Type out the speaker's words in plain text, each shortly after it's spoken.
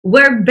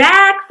We're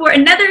back for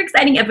another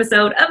exciting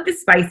episode of The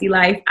Spicy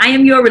Life. I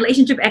am your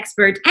relationship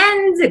expert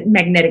and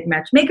magnetic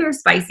matchmaker,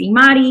 Spicy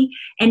Madi.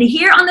 And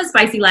here on The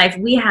Spicy Life,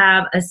 we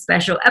have a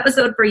special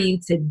episode for you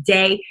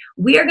today.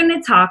 We are going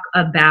to talk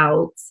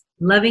about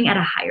loving at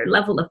a higher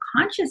level of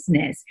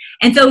consciousness.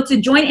 And so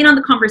to join in on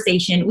the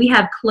conversation, we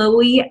have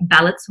Chloe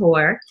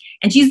Ballatore,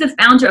 and she's the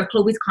founder of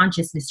Chloe's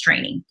Consciousness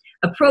Training,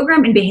 a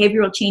program in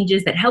behavioral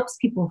changes that helps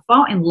people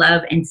fall in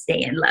love and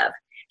stay in love.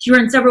 She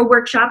runs several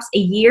workshops a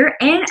year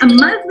and a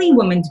monthly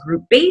women's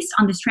group based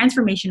on this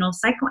transformational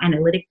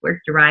psychoanalytic work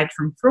derived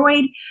from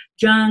Freud,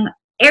 Jung,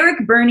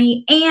 Eric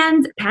Berne,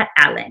 and Pat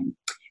Allen.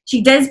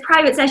 She does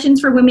private sessions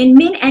for women,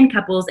 men, and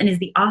couples, and is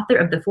the author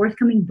of the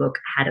forthcoming book,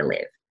 How to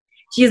Live.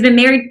 She has been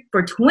married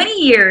for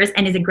 20 years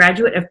and is a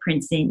graduate of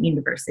Princeton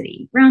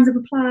University. Rounds of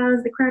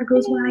applause. The crowd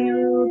goes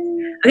wild.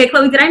 Okay,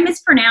 Chloe, did I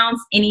mispronounce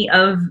any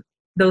of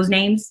those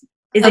names?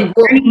 Is it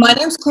my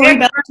name's Chloe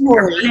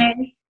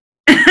Ballatore.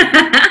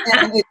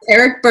 And it's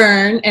Eric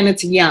Berne, and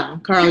it's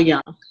Young, Carl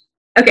Young.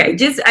 Okay,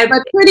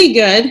 but pretty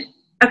good.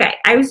 Okay,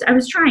 I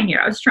was trying here.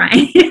 I was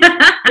trying.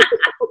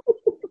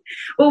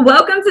 Well,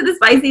 welcome to the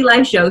Spicy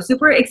Life Show.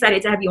 Super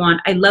excited to have you on.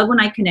 I love when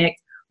I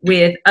connect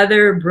with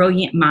other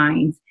brilliant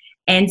minds.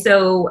 And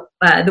so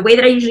the way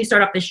that I usually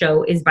start off the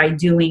show is by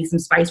doing some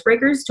spice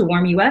breakers to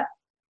warm you up.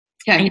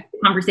 Okay. And get the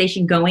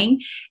conversation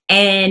going.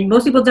 And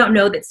most people don't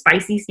know that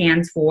SPICY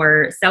stands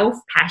for self,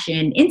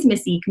 passion,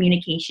 intimacy,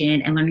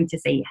 communication, and learning to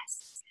say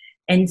yes.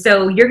 And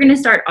so you're going to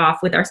start off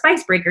with our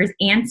spice breakers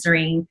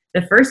answering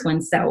the first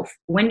one, self.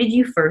 When did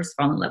you first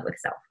fall in love with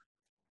self?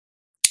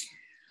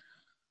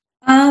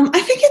 I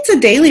think it's a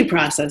daily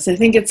process. I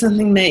think it's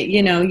something that,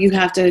 you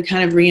have to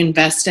kind of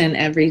reinvest in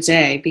every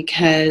day,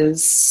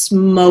 because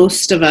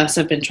most of us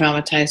have been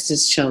traumatized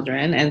as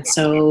children. And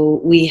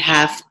so we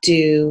have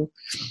to,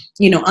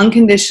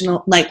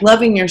 unconditional, like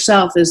loving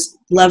yourself is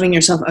loving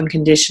yourself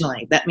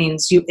unconditionally. That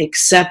means you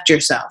accept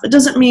yourself. It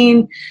doesn't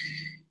mean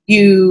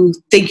you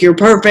think you're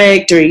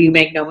perfect or you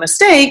make no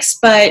mistakes,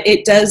 but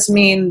it does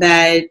mean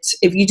that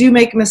if you do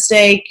make a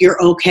mistake,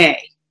 you're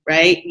okay.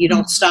 Right? You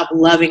don't stop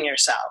loving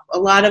yourself. A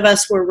lot of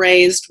us were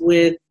raised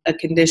with a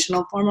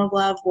conditional form of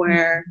love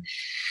where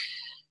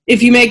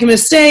if you make a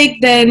mistake,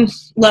 then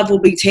love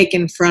will be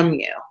taken from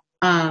you.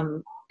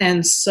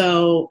 And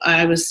so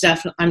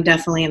I'm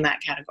definitely in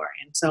that category.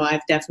 And so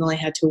I've definitely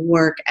had to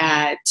work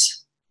at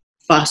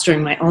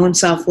fostering my own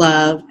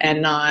self-love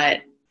and not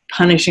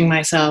punishing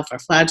myself or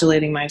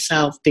flagellating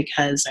myself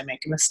because I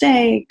make a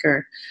mistake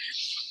or,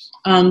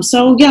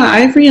 so yeah,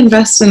 I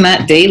reinvest in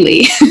that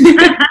daily.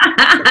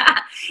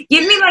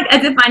 Give me like a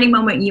defining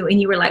moment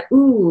you were like,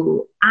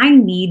 ooh, I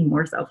need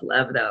more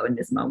self-love though in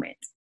this moment.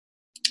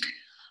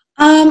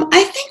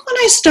 I think when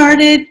I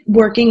started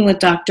working with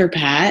Dr.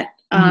 Pat,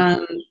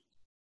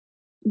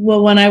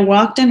 well, when I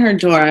walked in her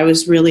door, I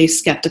was really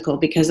skeptical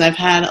because I've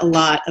had a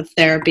lot of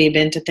therapy,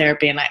 been to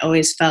therapy, and I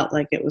always felt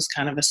like it was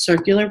kind of a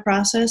circular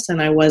process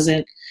and I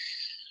wasn't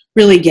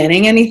really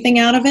getting anything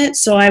out of it.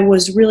 So I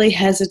was really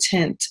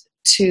hesitant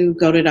to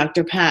go to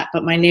Dr. Pat,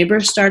 but my neighbor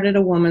started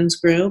a women's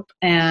group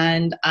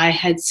and I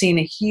had seen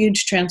a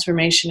huge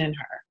transformation in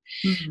her.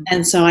 Mm-hmm.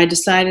 And so I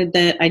decided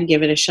that I'd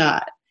give it a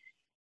shot.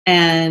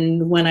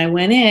 And when I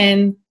went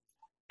in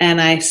and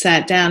I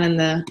sat down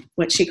in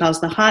what she calls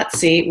the hot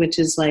seat, which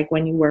is like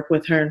when you work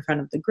with her in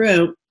front of the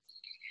group,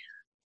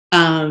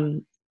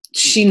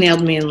 she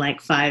nailed me in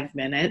like 5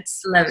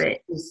 minutes. Love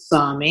it. She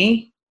saw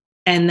me.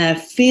 And the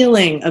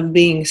feeling of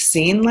being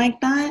seen like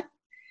that,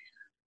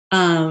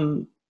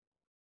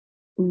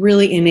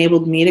 really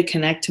enabled me to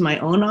connect to my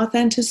own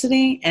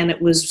authenticity. And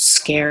it was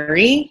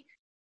scary,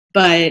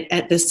 but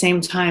at the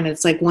same time,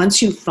 it's like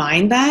once you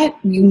find that,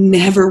 you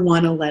never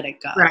want to let it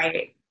go.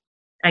 Right.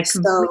 I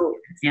completely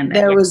understand that.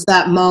 There was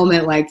that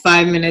moment like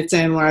 5 minutes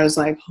in where I was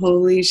like,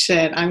 holy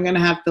shit, I'm going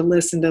to have to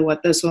listen to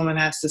what this woman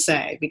has to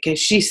say because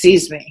she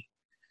sees me.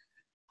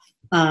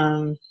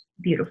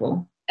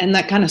 Beautiful. And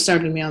that kind of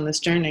started me on this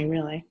journey,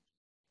 really.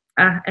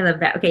 I love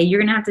that. Okay,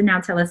 you're going to have to now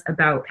tell us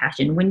about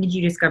passion. When did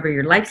you discover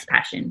your life's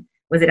passion?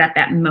 Was it at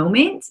that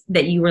moment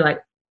that you were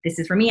like, this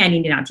is for me, I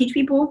need to now teach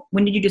people?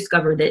 When did you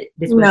discover that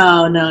this was?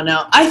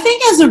 No. I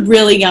think as a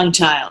really young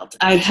child,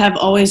 I have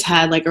always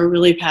had like a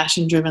really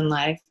passion-driven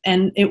life.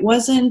 And it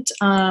wasn't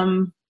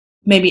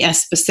maybe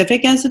as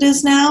specific as it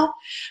is now.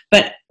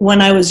 But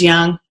when I was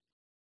young,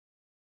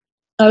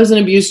 I was an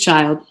abused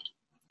child.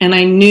 And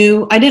I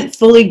didn't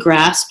fully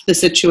grasp the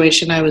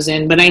situation I was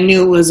in, but I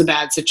knew it was a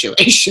bad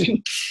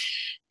situation.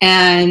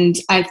 And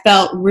I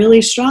felt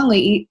really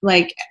strongly,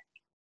 like,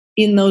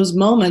 in those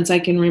moments, I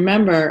can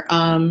remember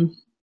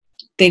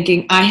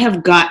thinking, I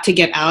have got to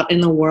get out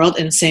in the world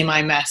and say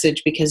my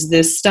message because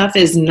this stuff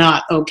is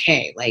not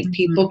okay. Like,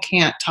 people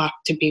can't talk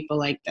to people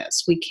like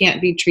this. We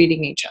can't be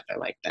treating each other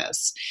like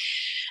this.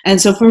 And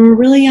so from a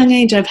really young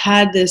age, I've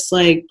had this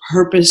like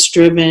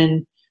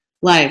purpose-driven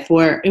life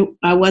where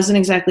I wasn't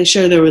exactly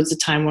sure. There was a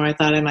time where I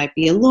thought I might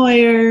be a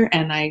lawyer.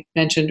 And I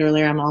mentioned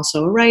earlier, I'm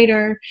also a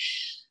writer.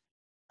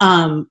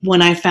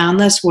 When I found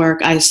this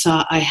work, I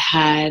saw I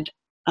had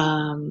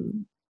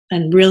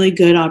really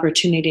good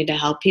opportunity to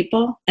help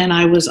people. And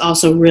I was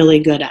also really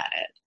good at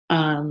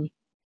it.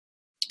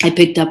 I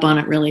picked up on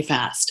it really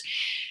fast.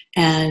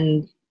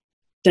 And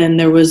then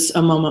there was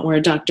a moment where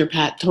Dr.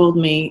 Pat told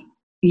me,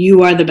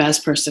 you are the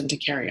best person to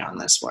carry on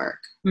this work.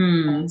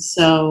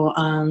 So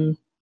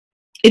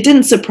it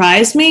didn't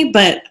surprise me,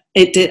 but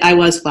it did. I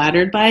was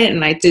flattered by it,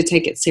 and I did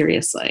take it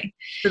seriously.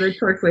 So the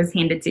torch was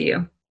handed to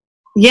you.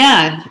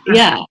 Yeah.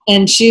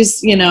 And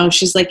she's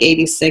like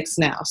 86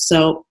 now.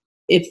 So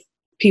if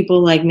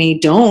people like me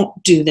don't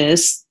do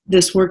this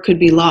work could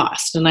be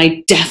lost. And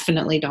I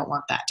definitely don't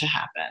want that to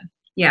happen.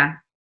 Yeah.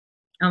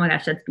 Oh my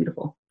gosh, that's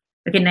beautiful.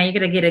 Okay, now you're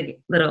going to get a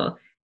little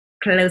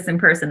close and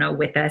personal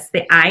with us.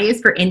 The I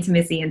is for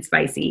intimacy and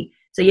spicy.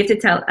 So you have to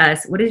tell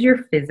us, what is your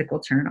physical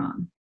turn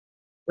on?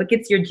 What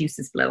gets your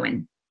juices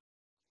flowing?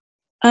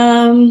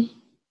 I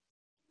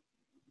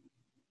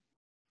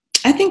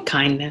think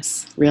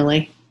kindness,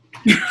 really.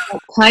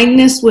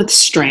 Kindness with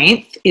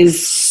strength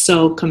is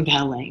so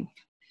compelling.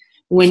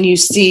 When you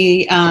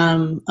see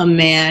a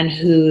man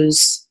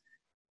who's,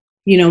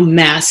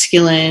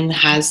 masculine,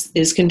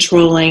 is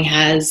controlling,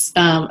 has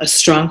a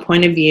strong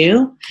point of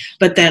view,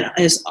 but that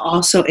is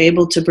also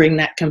able to bring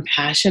that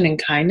compassion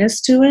and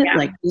kindness to it. Yeah.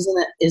 Like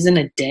isn't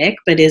a dick,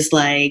 but is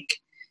like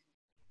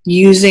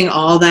using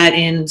all that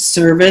in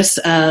service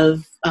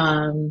of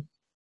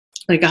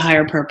like a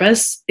higher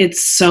purpose.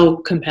 It's so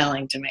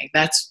compelling to me.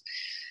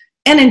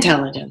 And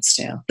intelligence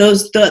too.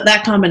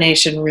 That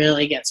combination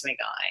really gets me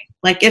going.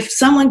 Like if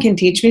someone can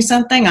teach me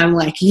something, I'm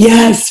like,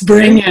 yes,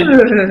 bring it.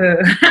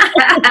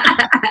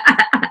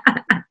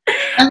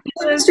 I mean,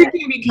 chemistry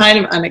can be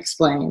kind of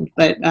unexplained,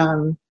 but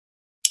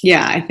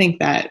yeah, I think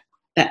that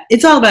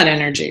it's all about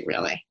energy,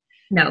 really.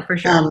 No, for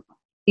sure.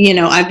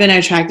 I've been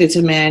attracted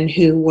to men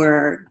who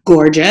were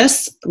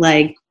gorgeous,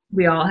 like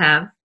we all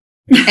have.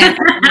 And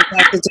I'm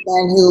attracted to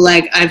men who,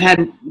 like, I've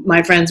had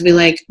my friends be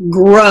like,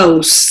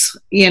 gross,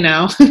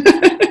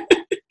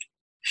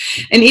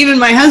 And even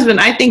my husband,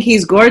 I think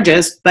he's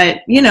gorgeous,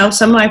 but,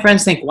 some of my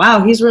friends think,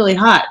 wow, he's really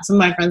hot. Some of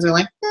my friends are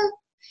like,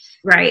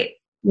 Right.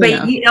 But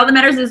all that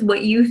matters is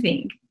what you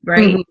think,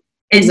 right? Mm-hmm.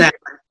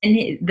 Exactly.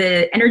 And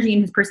the energy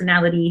in his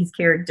personality, his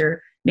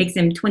character, makes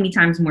him 20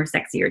 times more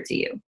sexier to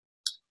you.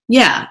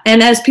 Yeah.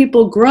 And as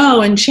people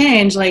grow and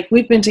change, like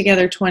we've been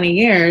together 20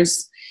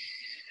 years,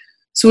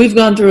 so we've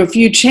gone through a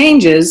few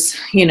changes,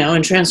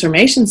 and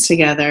transformations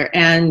together.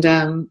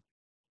 And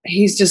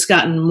he's just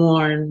gotten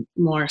more and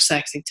more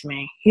sexy to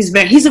me. He's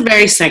a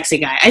very sexy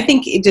guy. I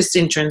think just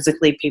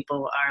intrinsically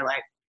people are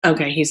like,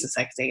 okay, he's a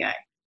sexy guy.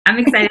 I'm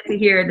excited to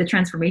hear the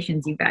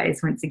transformations you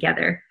guys went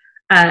together.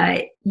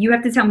 You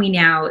have to tell me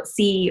now,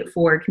 C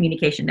for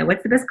communication. Now,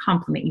 what's the best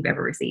compliment you've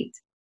ever received?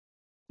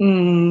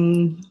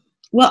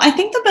 Well, I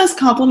think the best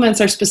compliments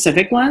are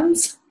specific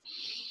ones.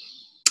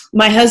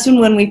 My husband,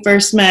 when we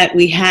first met,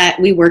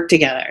 we worked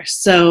together.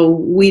 So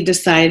we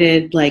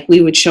decided like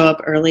we would show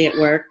up early at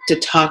work to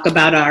talk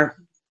about our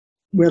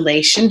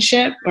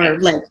relationship, or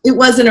like it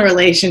wasn't a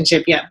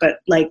relationship yet, but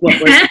like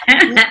what was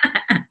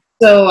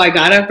So I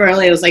got up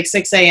early. It was like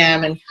 6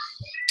 a.m. And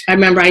I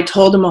remember I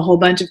told him a whole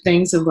bunch of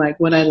things of like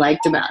what I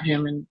liked about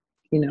him. And,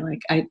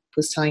 like I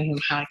was telling him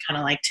how I kind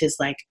of liked his,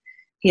 like,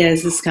 he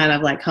has this kind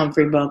of like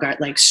Humphrey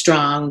Bogart, like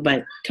strong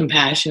but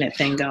compassionate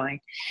thing going.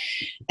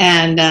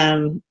 And,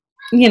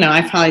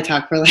 I probably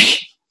talked for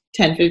like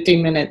 10,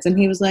 15 minutes. And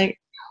he was like,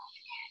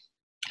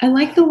 I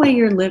like the way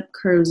your lip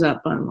curves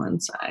up on one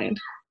side.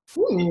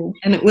 Ooh.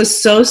 And it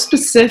was so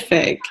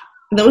specific.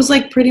 That was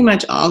like pretty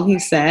much all he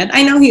said.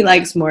 I know he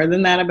likes more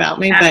than that about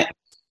me, but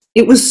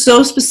it was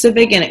so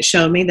specific, and it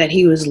showed me that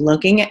he was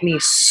looking at me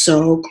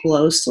so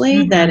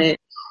closely that it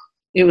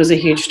was a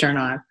huge turn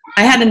on.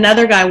 I had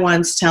another guy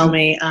once tell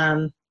me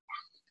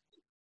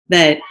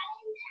that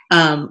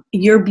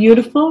you're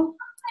beautiful,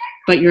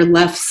 but your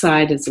left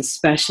side is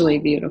especially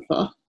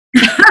beautiful.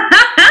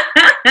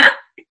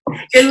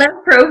 Your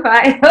left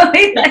profile.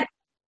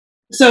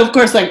 So of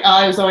course, like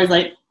I was always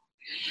like,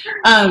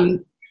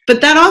 but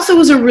that also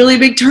was a really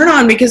big turn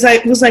on, because I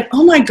was like,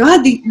 oh my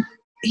God,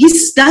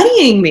 he's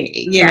studying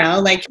me,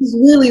 like he's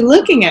really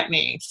looking at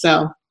me.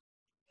 So,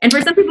 and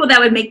for some people that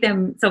would make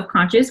them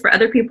self-conscious. For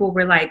other people,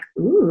 we're like,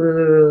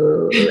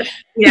 ooh,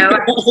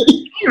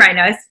 right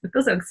now I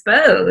feel so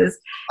exposed.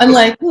 I'm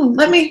like,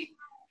 let me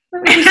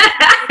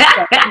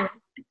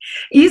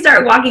You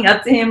start walking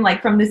up to him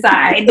like from the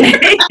side.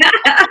 Like,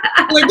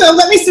 no,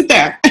 let me sit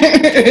there.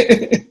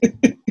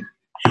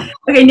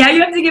 Okay, now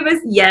you have to give us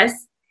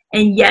yes.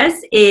 And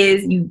yes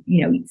is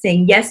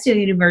saying yes to the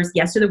universe,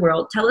 yes to the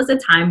world. Tell us a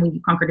time when you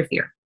conquered a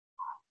fear.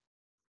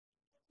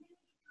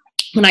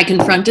 When I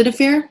confronted a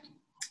fear?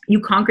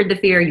 You conquered the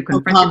fear. You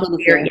confronted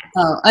the fear. Yes.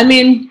 Oh, I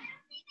mean,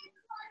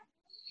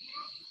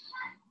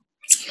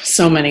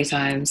 so many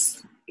times.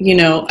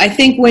 I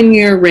think when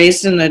you're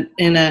raised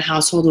in a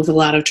household with a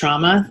lot of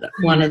trauma,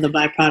 one of the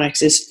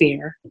byproducts is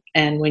fear.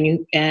 And when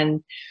you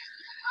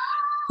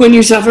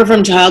suffer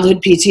from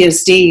childhood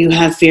PTSD, you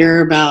have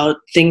fear about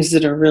things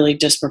that are really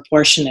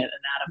disproportionate and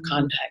out of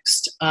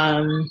context.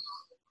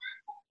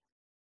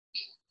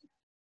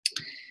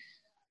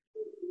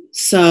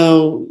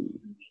 So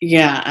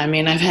yeah, I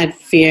mean, I've had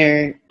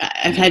fear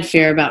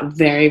about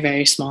very,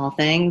 very small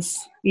things,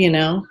 you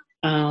know.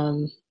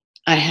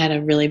 I had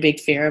a really big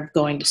fear of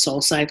going to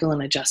SoulCycle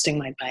and adjusting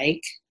my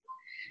bike.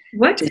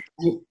 What?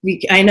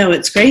 I know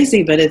it's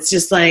crazy, but it's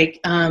just like,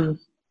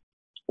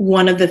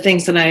 one of the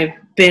things that I've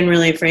been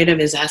really afraid of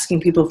is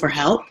asking people for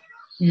help.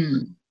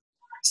 Mm.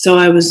 So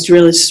I was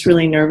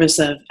really nervous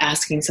of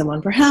asking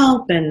someone for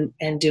help and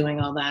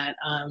doing all that.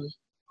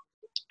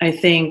 I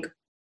think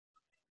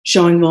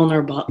showing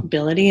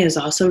vulnerability is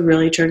also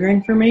really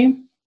triggering for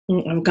me.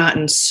 I've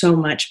gotten so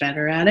much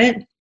better at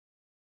it.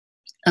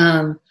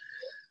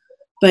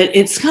 But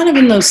it's kind of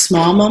in those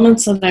small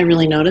moments that I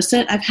really notice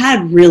it. I've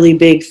had really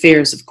big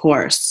fears, of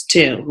course,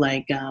 too.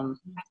 Like,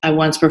 I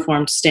once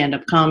performed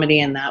stand-up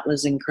comedy, and that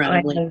was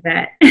incredibly. Oh, I love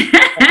that.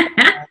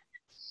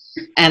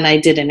 And I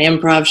did an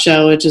improv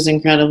show, which was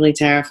incredibly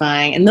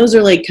terrifying. And those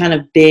are like kind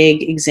of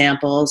big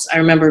examples. I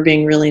remember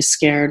being really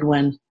scared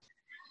when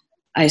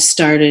I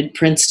started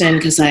Princeton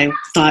because I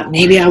thought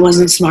maybe I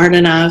wasn't smart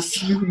enough,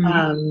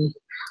 and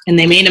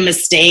they made a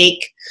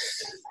mistake.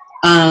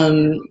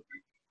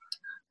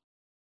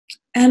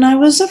 And I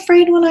was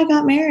afraid when I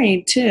got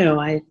married too.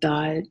 I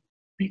thought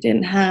I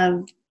didn't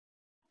have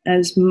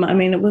I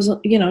mean, it was,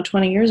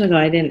 20 years ago,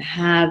 I didn't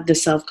have the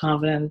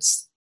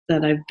self-confidence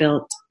that I've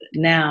built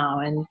now.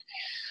 And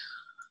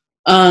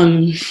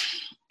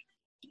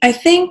I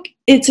think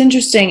it's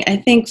interesting. I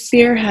think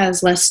fear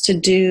has less to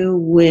do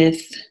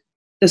with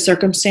the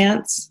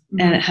circumstance,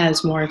 and it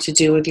has more to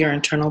do with your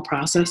internal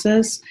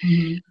processes.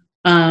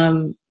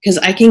 Because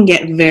I can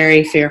get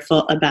very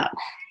fearful about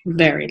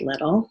very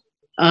little.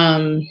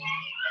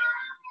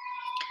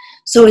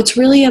 So it's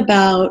really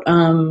about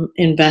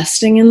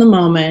investing in the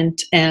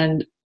moment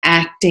and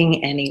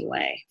acting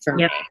anyway for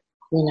me.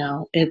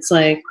 It's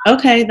like,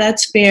 okay,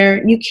 that's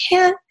fair. You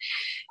can't,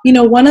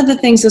 one of the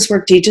things this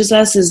work teaches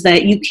us is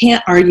that you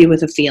can't argue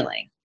with a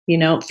feeling.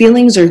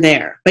 Feelings are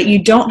there, but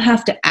you don't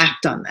have to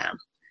act on them.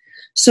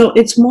 So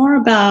it's more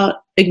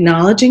about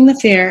acknowledging the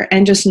fear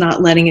and just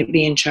not letting it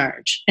be in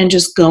charge and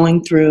just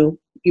going through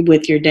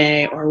with your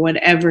day or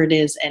whatever it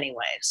is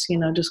anyways.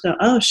 Just go,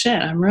 oh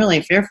shit, I'm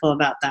really fearful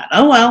about that.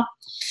 Oh well.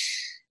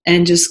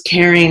 And just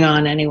carrying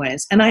on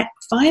anyways. And I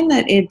find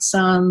that it's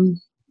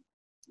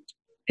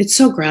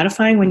so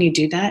gratifying when you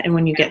do that and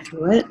when you get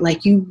through it.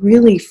 Like, you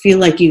really feel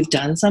like you've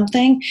done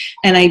something.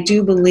 And I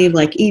do believe,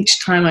 like,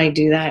 each time I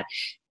do that,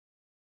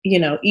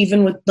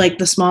 even with like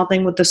the small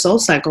thing with the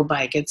SoulCycle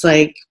bike, it's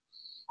like,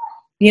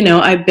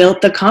 I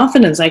built the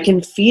confidence. I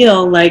can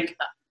feel like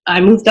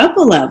I moved up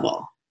a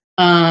level.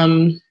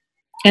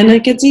 And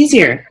it gets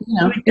easier.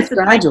 It's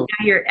gradual.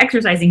 Now you're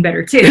exercising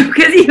better too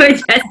because you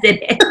adjusted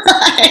it.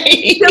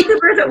 You killed the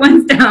bird at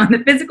one stone,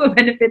 the physical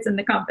benefits and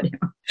the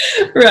confidence.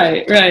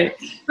 Right.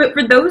 But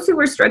for those who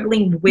are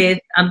struggling with,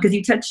 because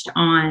you touched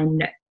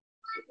on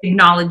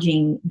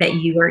acknowledging that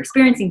you are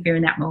experiencing fear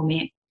in that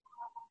moment,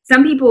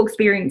 some people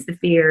experience the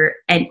fear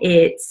and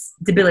it's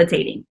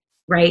debilitating,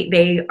 right?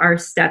 They are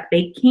stuck.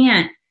 They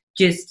can't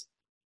just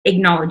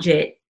acknowledge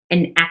it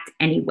and act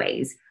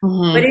anyways.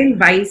 What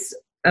advice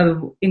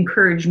of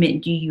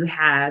encouragement do you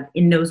have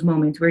in those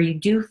moments where you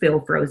do feel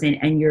frozen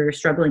and you're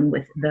struggling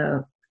with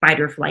the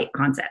fight or flight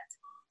concept?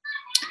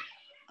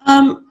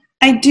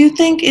 I do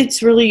think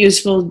it's really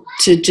useful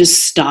to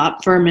just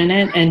stop for a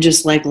minute and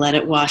just like let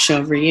it wash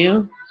over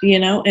you,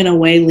 in a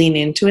way, lean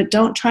into it.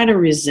 Don't try to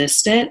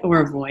resist it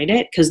or avoid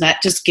it, because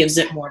that just gives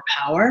it more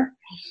power.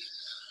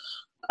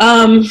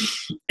 And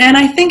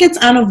I think it's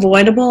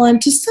unavoidable,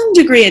 and to some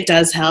degree it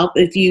does help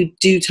if you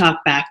do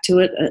talk back to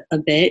it a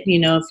bit,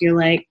 if you're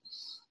like,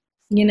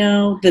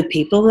 the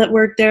people that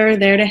work there are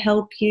there to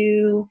help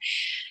you,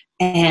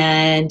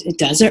 and it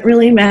doesn't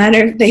really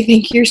matter if they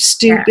think you're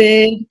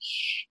stupid,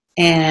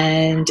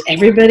 and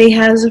everybody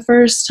has a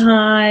first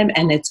time,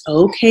 and it's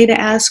okay to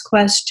ask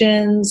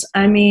questions.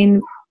 I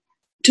mean,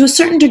 to a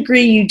certain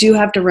degree, you do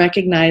have to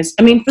recognize,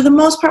 for the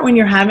most part, when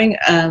you're having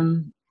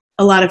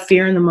a lot of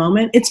fear in the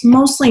moment, it's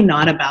mostly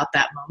not about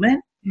that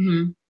moment.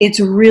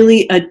 It's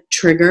really a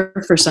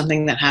trigger for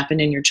something that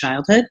happened in your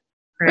childhood,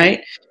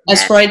 right?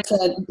 As Freud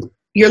said,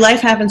 your life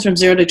happens from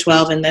 0 to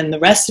 12, and then the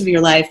rest of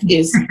your life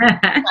is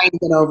trying to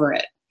get over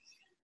it.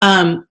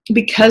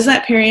 Because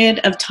that period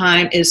of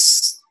time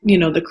is,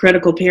 the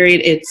critical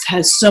period, it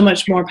has so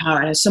much more power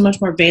and has so much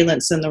more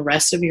valence than the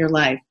rest of your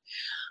life.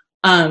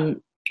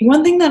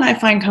 One thing that I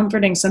find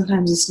comforting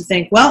sometimes is to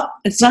think, well,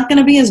 it's not going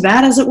to be as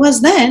bad as it was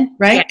then,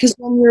 right? Because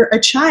when you're a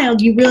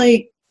child, you're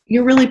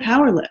really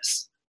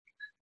powerless.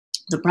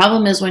 The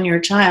problem is when you're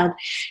a child,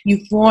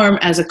 you form,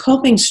 as a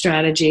coping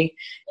strategy,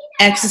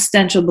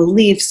 existential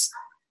beliefs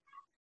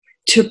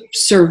to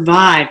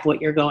survive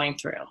what you're going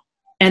through.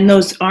 And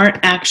those aren't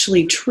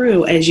actually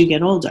true as you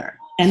get older.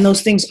 And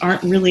those things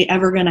aren't really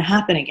ever going to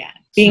happen again.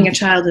 Being a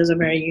child is a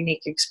very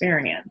unique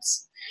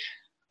experience.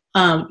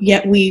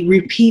 Yet we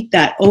repeat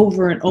that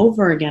over and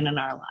over again in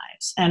our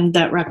lives. And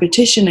that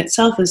repetition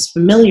itself is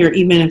familiar,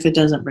 even if it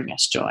doesn't bring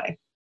us joy.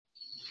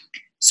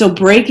 So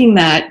breaking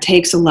that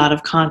takes a lot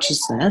of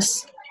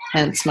consciousness,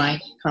 hence my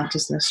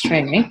consciousness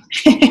training.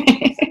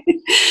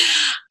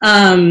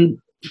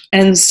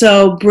 And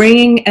so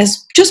bringing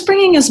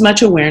as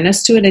much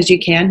awareness to it as you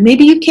can.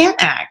 Maybe you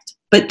can't act,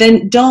 but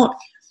then don't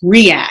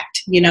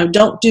react,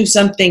 don't do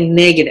something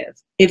negative.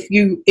 If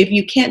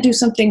you can't do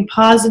something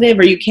positive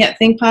or you can't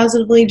think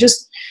positively,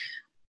 just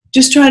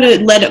try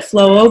to let it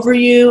flow over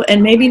you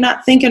and maybe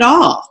not think at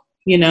all,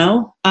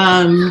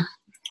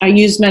 I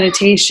use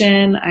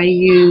meditation, I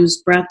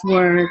use breath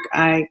work,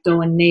 I go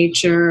in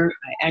nature,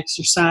 I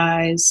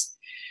exercise.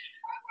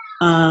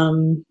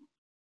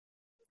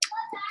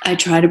 I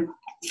try to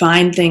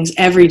find things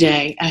every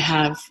day. I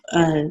have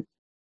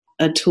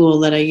a tool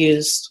that I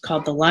use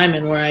called the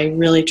Lyman, where I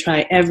really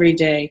try every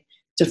day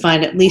to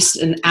find at least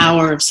an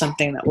hour of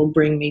something that will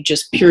bring me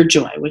just pure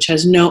joy, which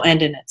has no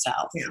end in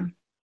itself. Yeah.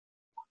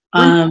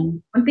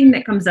 One thing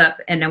that comes up,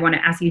 and I want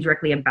to ask you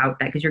directly about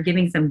that, because you're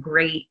giving some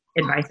great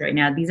advice right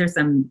now. These are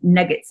some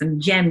nuggets, some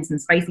gems, some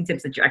spicy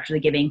tips that you're actually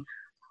giving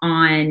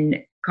on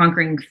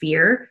conquering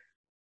fear.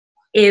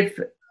 If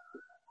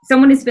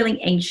someone is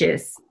feeling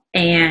anxious,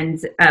 and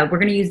we're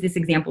going to use this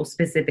example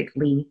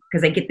specifically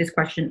because I get this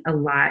question a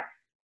lot.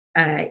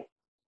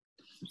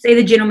 Say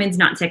the gentleman's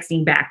not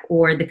texting back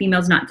or the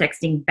female's not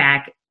texting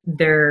back.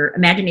 Their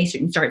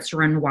imagination starts to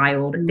run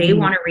wild. Mm-hmm. They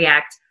want to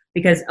react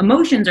because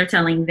emotions are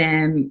telling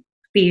them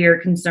fear,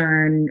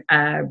 concern,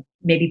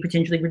 maybe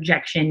potentially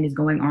rejection is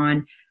going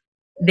on.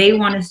 They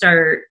want to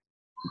start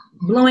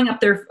blowing up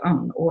their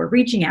phone or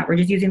reaching out. We're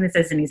just using this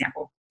as an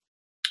example.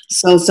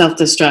 So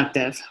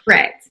self-destructive.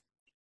 Correct.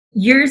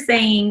 You're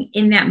saying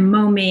in that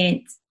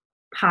moment,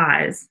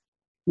 pause.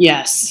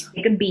 Yes.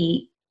 Take a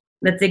beat.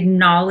 Let's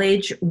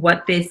acknowledge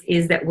what this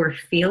is that we're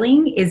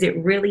feeling. Is it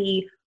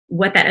really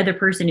what that other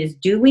person is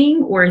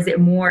doing, or is it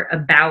more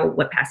about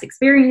what past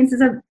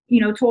experiences have,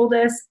 told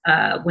us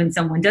when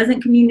someone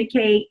doesn't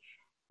communicate?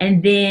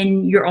 And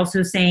then you're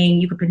also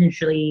saying you could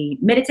potentially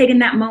meditate in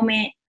that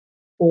moment,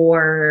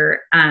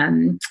 or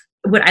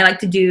what I like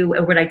to do,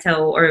 or what I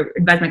tell or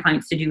advise my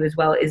clients to do as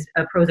well, is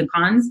pros and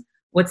cons.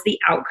 What's the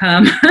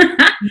outcome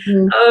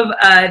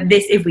of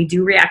this if we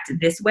do react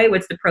this way?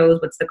 What's the pros?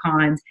 What's the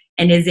cons?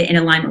 And is it in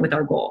alignment with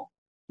our goal?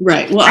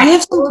 Right. Well, I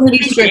have some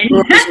pretty strict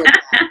rules with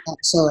that,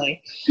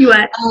 actually. You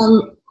what?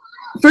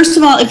 First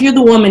of all, if you're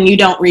the woman, you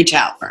don't reach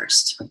out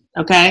first.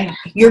 Okay?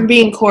 You're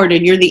being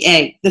courted. You're the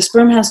egg. The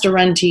sperm has to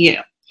run to you.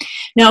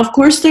 Now, of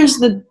course, there's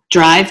the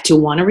drive to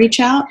want to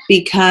reach out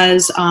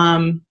because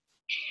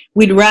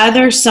we'd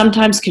rather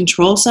sometimes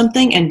control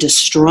something and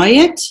destroy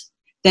it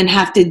than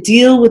have to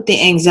deal with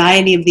the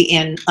anxiety of the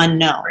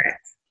unknown.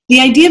 The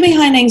idea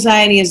behind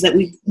anxiety is that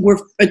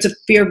it's a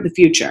fear of the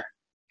future.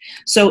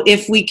 So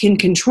if we can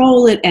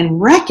control it and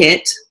wreck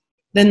it,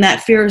 then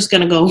that fear is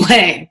going to go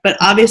away. But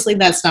obviously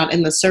that's not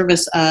in the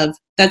service of,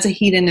 that's a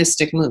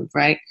hedonistic move,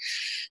 right?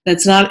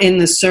 That's not in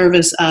the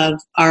service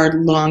of our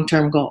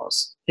long-term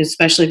goals,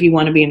 especially if you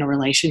want to be in a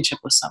relationship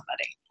with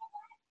somebody.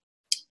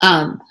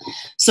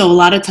 So a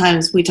lot of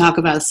times we talk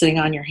about sitting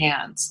on your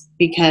hands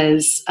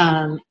because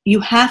you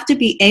have to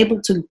be able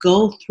to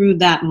go through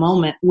that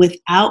moment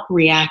without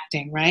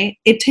reacting, right?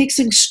 It takes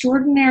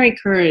extraordinary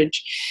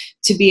courage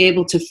to be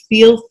able to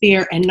feel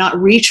fear and not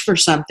reach for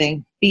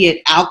something, be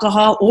it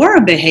alcohol or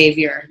a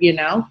behavior,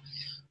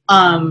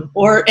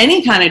 or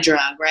any kind of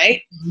drug,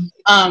 right?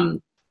 Mm-hmm.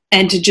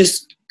 And to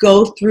just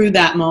go through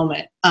that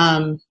moment.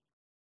 The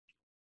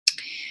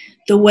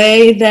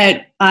way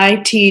that I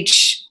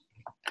teach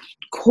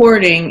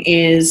courting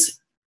is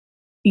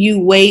you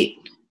wait.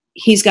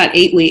 He's got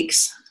 8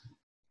 weeks.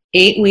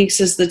 8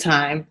 weeks is the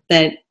time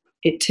that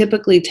it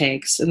typically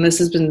takes, and this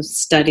has been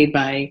studied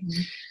by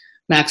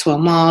Maxwell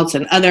Maltz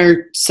and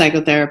other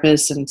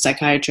psychotherapists and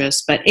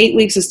psychiatrists, but 8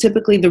 weeks is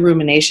typically the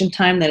rumination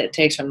time that it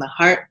takes from the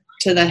heart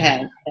to the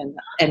head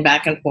and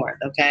back and forth,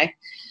 okay?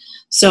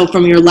 So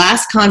from your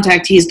last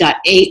contact, he's got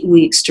 8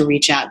 weeks to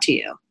reach out to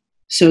you.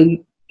 So,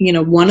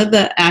 one of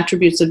the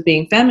attributes of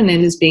being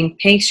feminine is being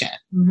patient.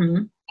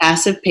 Mm-hmm.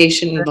 Passive,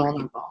 patient, and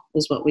vulnerable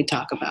is what we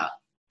talk about.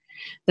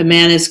 The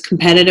man is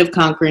competitive,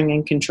 conquering,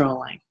 and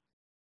controlling.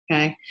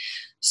 Okay?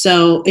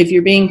 So if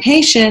you're being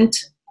patient,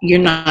 you're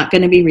not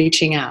going to be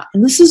reaching out.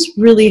 And this is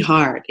really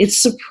hard.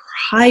 It's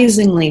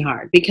surprisingly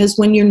hard because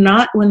when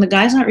the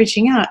guy's not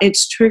reaching out,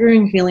 it's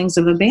triggering feelings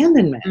of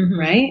abandonment, mm-hmm.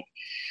 right?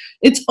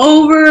 It's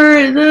over,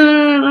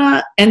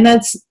 and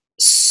that's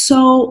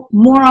so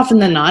more often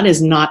than not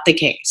is not the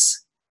case.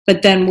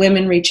 But then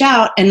women reach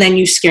out and then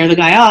you scare the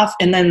guy off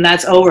and then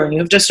that's over and you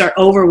have to start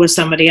over with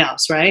somebody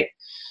else, right?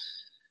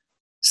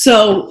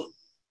 So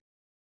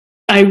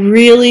I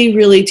really,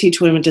 really teach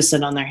women to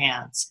sit on their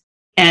hands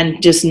and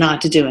just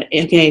not to do it.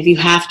 Okay, if you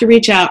have to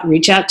reach out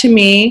to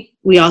me.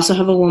 We also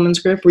have a women's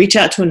group. Reach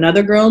out to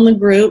another girl in the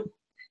group.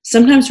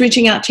 Sometimes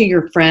reaching out to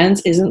your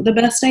friends isn't the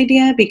best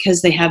idea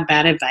because they have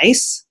bad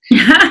advice.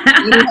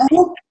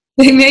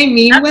 They may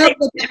mean well.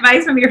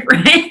 Advice from your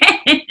friends.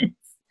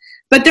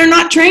 But they're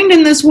not trained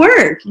in this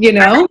work,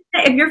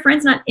 If your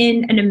friend's not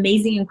in an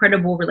amazing,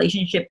 incredible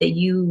relationship that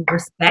you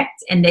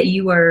respect and that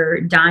you are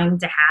dying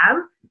to have,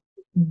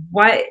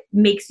 what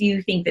makes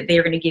you think that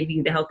they're going to give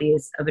you the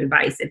healthiest of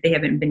advice if they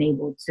haven't been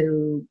able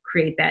to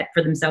create that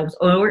for themselves,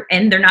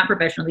 and they're not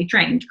professionally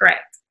trained,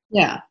 correct?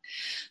 Yeah.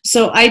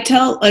 So I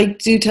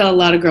do tell a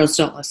lot of girls,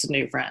 don't listen to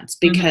your friends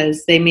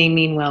because they may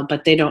mean well,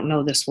 but they don't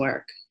know this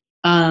work.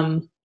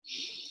 And,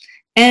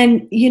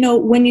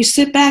 when you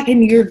sit back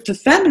and you're the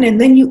feminine,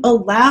 then you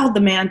allow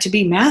the man to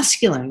be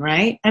masculine,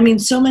 right? I mean,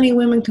 so many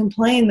women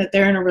complain that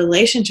they're in a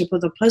relationship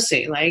with a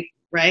pussy, right?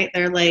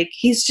 They're like,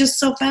 he's just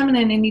so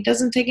feminine and he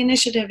doesn't take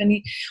initiative.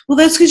 Well,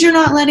 that's because you're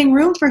not letting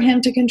room for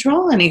him to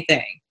control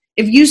anything.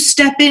 If you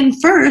step in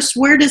first,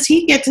 where does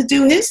he get to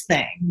do his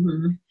thing?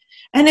 Mm-hmm.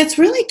 And it's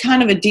really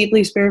kind of a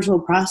deeply spiritual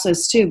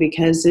process too,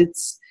 because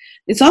it's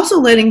also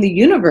letting the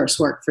universe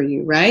work for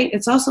you, right?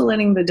 It's also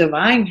letting the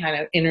divine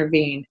kind of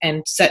intervene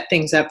and set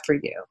things up for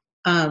you.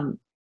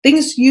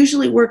 Things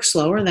usually work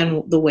slower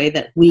than the way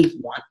that we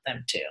want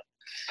them to.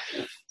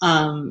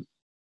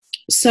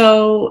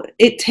 So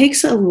it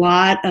takes a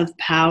lot of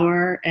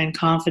power and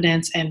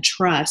confidence and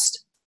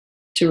trust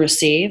to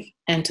receive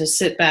and to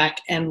sit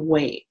back and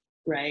wait,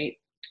 right?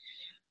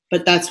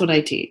 But that's what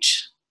I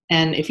teach.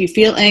 And if you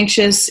feel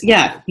anxious,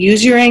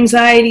 use your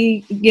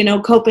anxiety,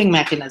 coping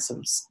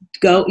mechanisms.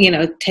 Go,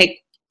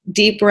 take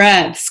deep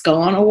breaths,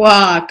 go on a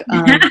walk,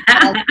 do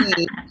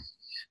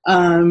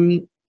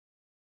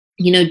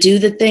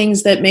the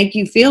things that make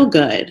you feel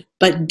good,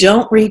 but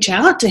don't reach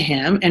out to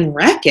him and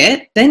wreck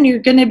it. Then you're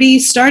going to be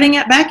starting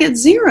back at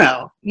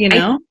zero, I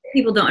think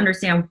people don't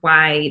understand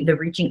why the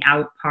reaching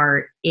out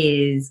part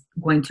is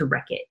going to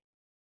wreck it.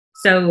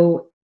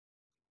 So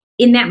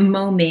in that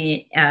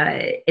moment,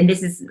 and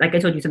this is, like I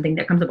told you, something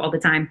that comes up all the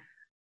time,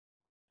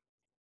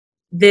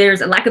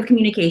 there's a lack of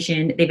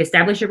communication. They've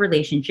established a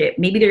relationship.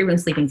 Maybe they're even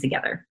sleeping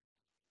together.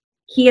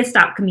 He has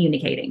stopped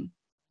communicating.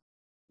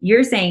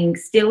 You're saying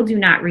still do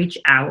not reach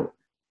out.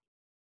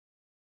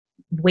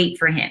 Wait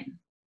for him.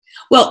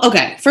 Well,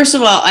 okay. First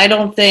of all, I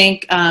don't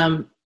think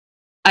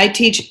I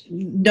teach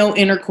no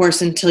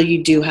intercourse until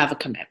you do have a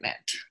commitment.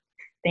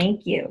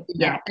 Thank you.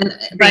 Yeah. And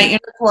by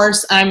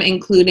intercourse, I'm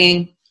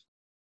including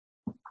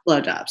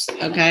blowjobs,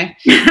 okay?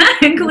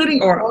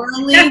 Including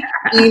orally,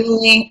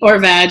 anally, or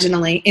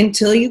vaginally,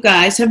 until you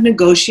guys have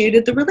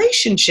negotiated the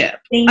relationship.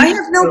 I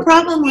have no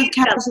problem with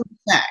casual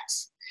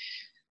sex,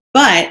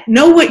 but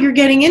know what you're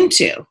getting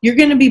into. You're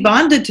going to be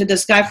bonded to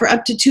this guy for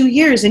up to 2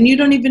 years, and you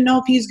don't even know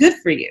if he's good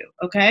for you,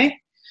 okay?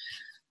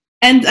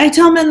 And I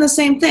tell men the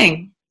same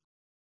thing.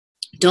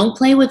 Don't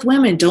play with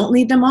women. Don't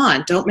lead them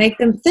on. Don't make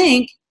them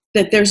think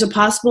that there's a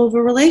possible of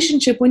a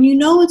relationship when you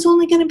know it's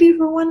only going to be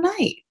for one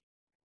night.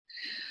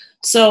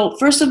 So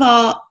first of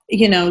all,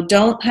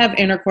 don't have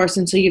intercourse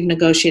until you've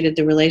negotiated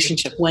the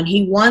relationship. When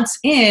he wants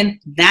in,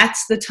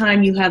 that's the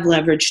time you have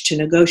leverage to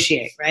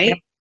negotiate, right?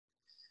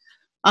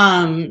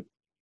 I'm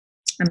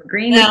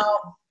agreeing. Now,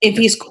 if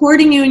he's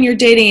courting you and you're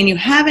dating and you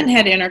haven't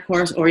had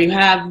intercourse, or you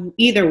have,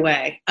 either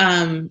way,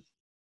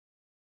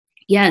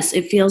 yes,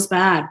 it feels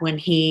bad when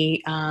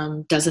he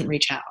doesn't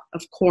reach out.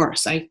 Of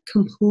course, I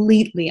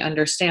completely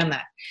understand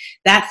that.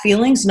 That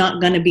feeling's not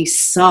going to be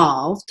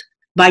solved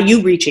by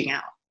you reaching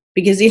out.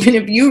 Because even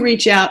if you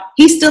reach out,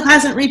 he still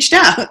hasn't reached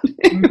out,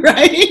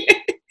 right?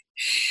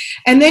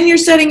 And then you're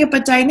setting up a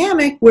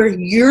dynamic where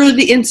you're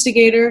the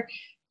instigator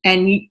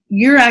and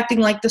you're acting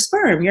like the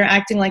sperm. You're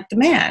acting like the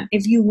man.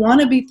 If you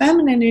want to be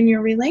feminine in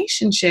your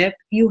relationship,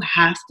 you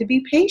have to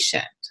be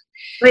patient.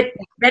 But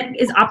that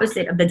is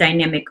opposite of the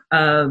dynamic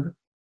of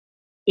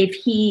if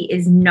he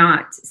is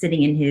not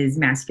sitting in his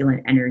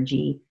masculine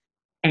energy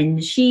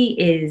and she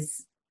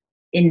is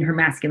in her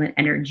masculine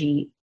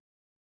energy,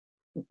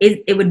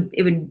 it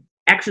would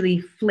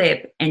actually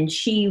flip, and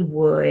she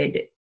would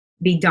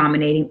be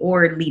dominating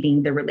or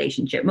leading the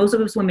relationship. Most of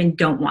us women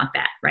don't want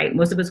that, right?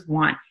 Most of us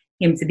want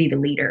him to be the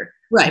leader.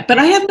 Right. But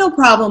I have no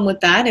problem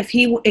with that. If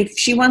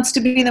she wants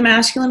to be the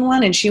masculine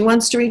one and she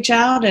wants to reach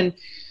out, and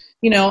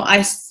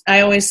I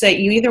always say,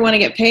 you either want to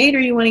get paid or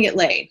you want to get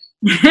laid.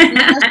 If you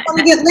just want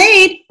to get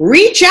laid,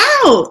 reach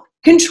out.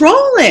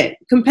 Control it.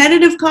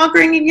 Competitive,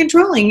 conquering, and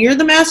controlling. You're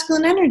the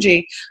masculine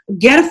energy.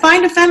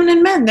 Find a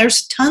feminine man.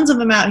 There's tons of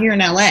them out here in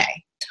LA.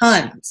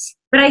 Tons.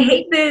 But I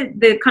hate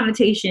the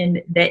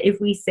connotation that if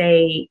we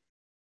say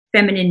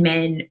feminine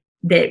men,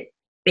 that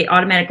they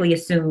automatically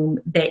assume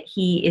that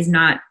he is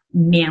not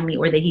manly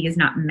or that he is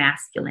not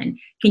masculine.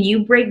 Can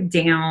you break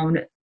down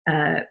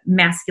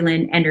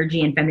masculine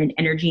energy and feminine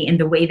energy in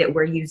the way that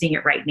we're using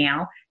it right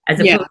now, as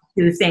opposed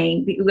to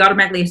saying, we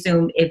automatically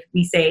assume if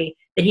we say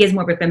that he has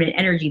more of a feminine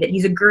energy, that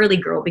he's a girly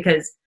girl,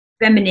 because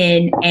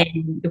feminine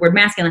and the word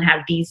masculine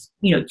have these,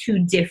 two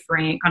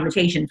different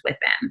connotations with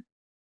them.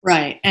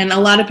 Right. And a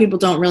lot of people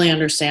don't really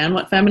understand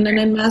what feminine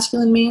and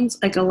masculine means.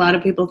 Like, a lot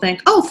of people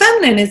think, oh,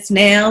 feminine, it's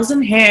nails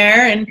and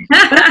hair and,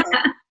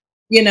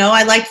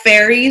 I like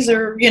fairies,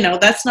 or,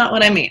 that's not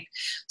what I mean.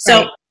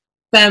 So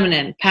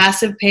feminine,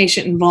 passive,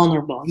 patient, and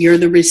vulnerable. You're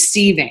the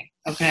receiving.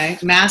 Okay.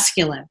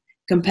 Masculine,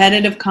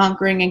 competitive,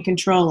 conquering, and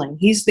controlling.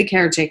 He's the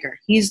caretaker.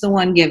 He's the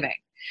one giving.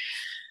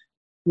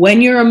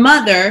 When you're a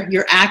mother,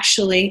 you're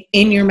actually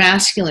in your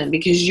masculine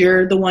because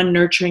you're the one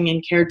nurturing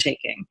and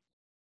caretaking.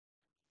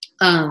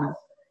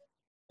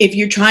 If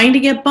you're trying to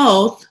get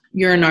both,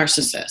 you're a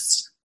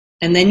narcissist.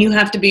 And then you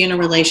have to be in a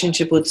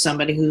relationship with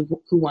somebody who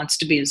wants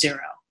to be a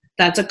zero.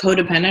 That's a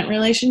codependent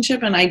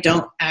relationship, and I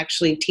don't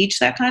actually teach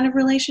that kind of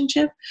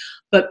relationship.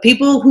 But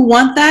people who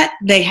want that,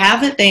 they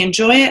have it, they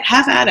enjoy it,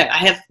 have at it.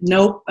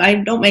 I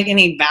don't make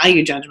any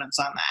value judgments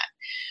on that.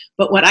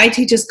 But what I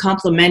teach is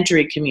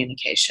complementary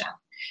communication.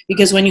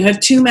 Because when you have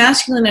two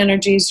masculine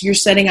energies, you're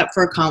setting up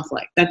for a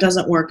conflict. That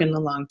doesn't work in the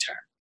long term.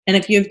 And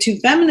if you have two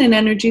feminine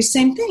energies,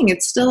 same thing.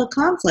 It's still a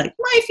conflict.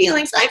 My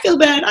feelings, I feel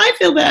bad, I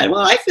feel bad,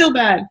 well, I feel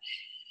bad.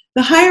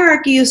 The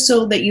hierarchy is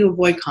so that you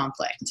avoid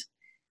conflict.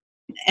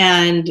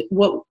 And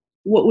what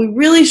we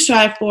really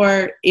strive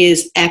for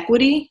is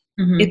equity.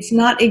 Mm-hmm. It's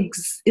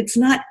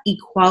not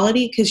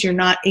equality, because you're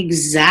not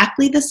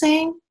exactly the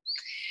same.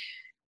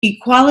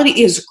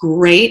 Equality is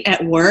great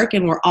at work,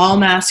 and we're all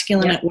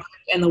masculine at work,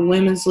 and the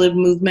women's lib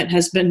movement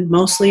has been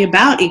mostly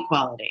about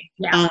equality.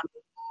 Yeah.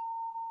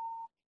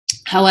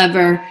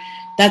 However,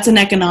 that's an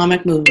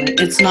economic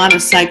movement. It's not a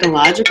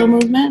psychological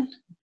movement.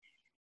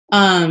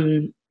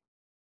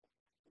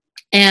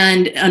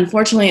 And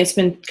unfortunately, it's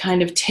been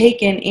kind of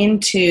taken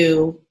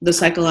into the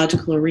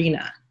psychological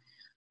arena.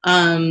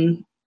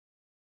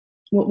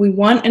 What we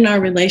want in our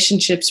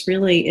relationships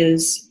really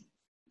is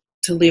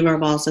to leave our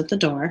balls at the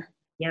door.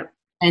 Yep.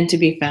 And to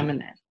be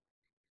feminine.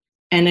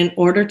 And in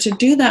order to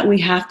do that, we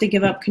have to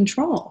give up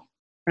control,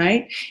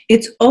 right?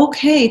 It's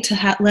okay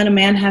to let a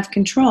man have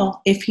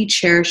control if he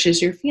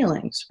cherishes your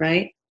feelings,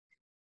 right?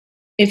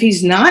 If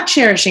he's not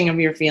cherishing of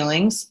your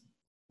feelings,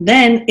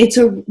 then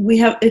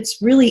it's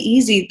really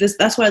easy.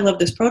 That's why I love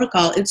this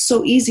protocol. It's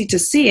so easy to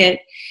see it.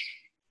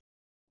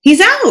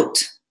 He's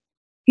out.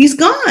 He's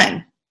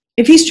gone.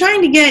 If he's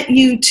trying to get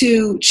you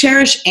to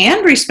cherish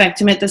and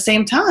respect him at the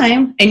same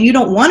time, and you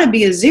don't want to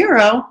be a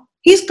zero,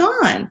 he's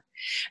gone.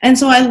 And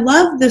so I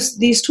love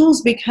these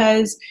tools,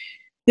 because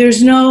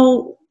there's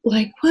no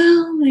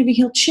well, maybe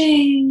he'll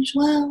change.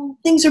 Well,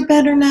 things are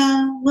better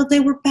now. Well,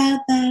 they were bad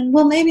then.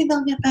 Well, maybe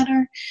they'll get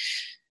better.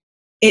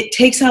 It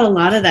takes out a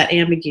lot of that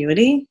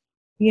ambiguity,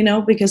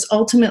 because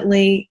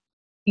ultimately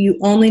you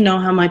only know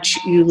how much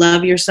you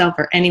love yourself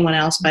or anyone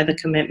else by the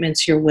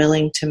commitments you're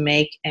willing to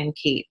make and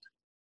keep.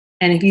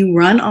 And if you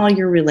run all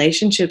your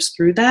relationships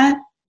through that,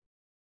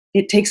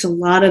 it takes a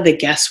lot of the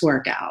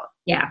guesswork out.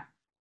 Yeah.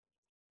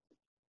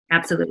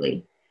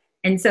 Absolutely.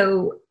 And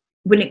so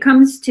when it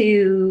comes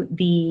to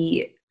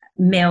the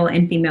male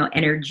and female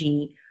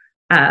energy,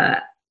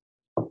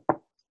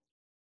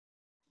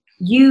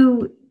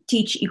 you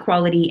teach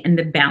equality and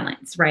the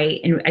balance,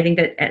 right? And I think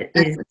that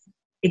is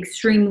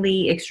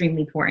extremely,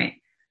 extremely important.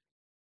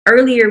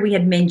 Earlier, we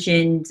had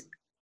mentioned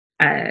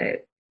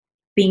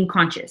being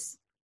conscious.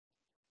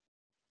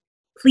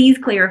 Please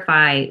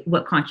clarify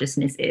what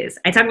consciousness is.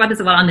 I talk about this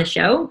a lot on the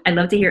show. I'd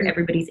love to hear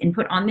everybody's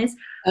input on this.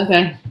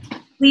 Okay.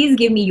 Please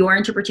give me your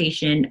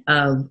interpretation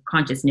of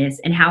consciousness,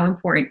 and how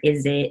important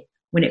is it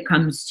when it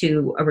comes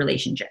to a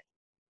relationship?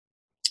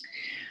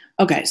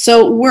 Okay,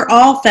 so we're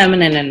all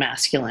feminine and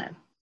masculine.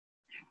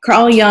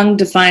 Carl Jung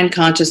defined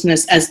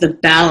consciousness as the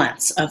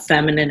balance of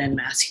feminine and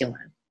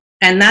masculine.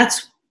 And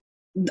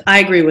I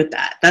agree with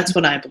that. That's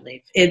what I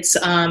believe. It's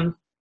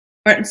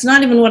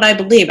not even what I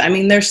believe. I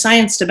mean, there's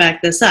science to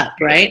back this up,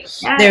 right?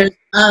 Yeah. There's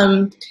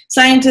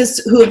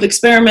scientists who have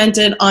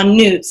experimented on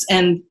newts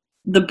and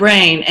the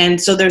brain, and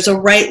so there's a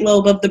right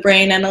lobe of the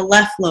brain and a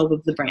left lobe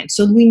of the brain.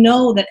 So we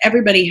know that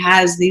everybody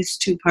has these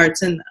two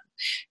parts in them.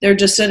 They're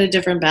just at a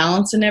different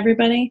balance in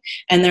everybody,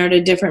 and they're at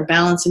a different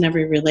balance in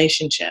every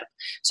relationship.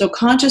 So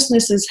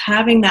consciousness is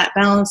having that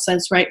balance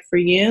that's right for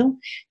you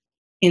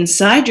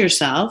inside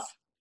yourself,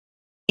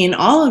 in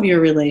all of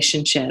your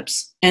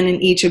relationships, and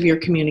in each of your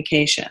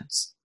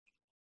communications.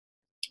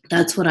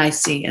 That's what I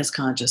see as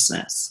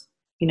consciousness.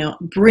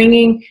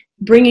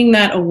 Bringing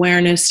that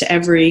awareness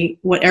to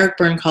what Eric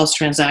Berne calls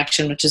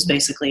transaction, which is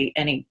basically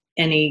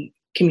any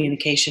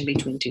communication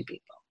between two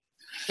people.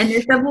 And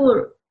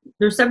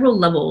there's several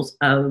levels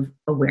of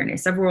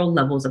awareness, several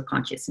levels of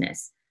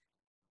consciousness.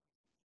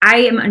 I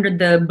am under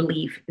the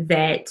belief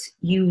that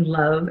you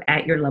love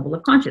at your level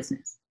of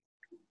consciousness.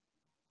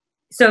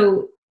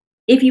 So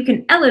if you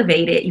can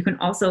elevate it, you can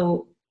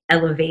also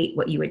elevate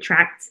what you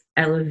attract,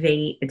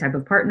 elevate the type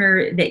of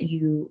partner that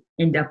you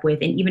end up with,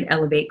 and even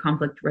elevate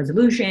conflict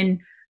resolution,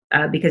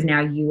 because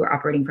now you are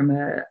operating from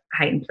a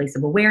heightened place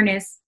of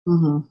awareness.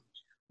 Mm-hmm.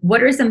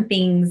 What are some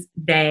things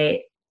that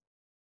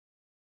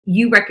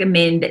you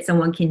recommend that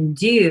someone can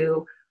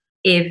do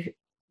if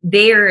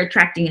they're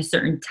attracting a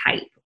certain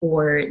type,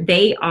 or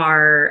they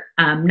are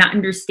not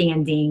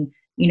understanding,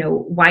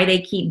 why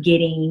they keep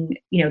getting,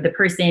 the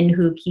person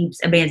who keeps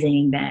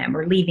abandoning them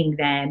or leaving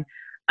them?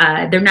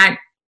 They're not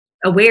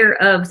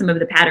aware of some of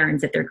the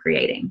patterns that they're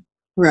creating.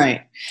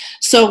 Right.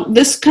 So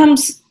this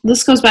goes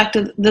back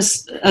to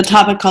a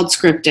topic called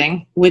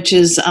scripting, which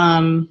is,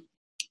 I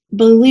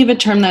believe, a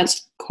term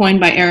that's coined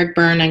by Eric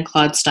Berne and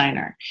Claude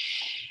Steiner.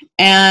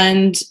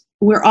 And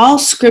we're all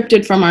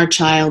scripted from our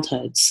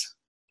childhoods.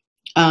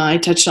 I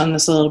touched on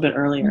this a little bit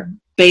earlier. Mm-hmm.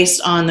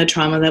 based on the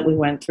trauma that we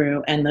went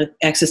through and the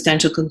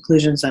existential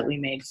conclusions that we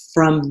made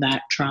from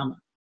that trauma.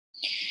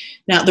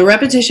 Now, the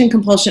repetition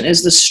compulsion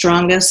is the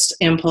strongest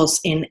impulse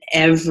in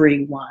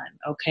everyone,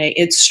 okay?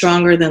 It's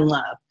stronger than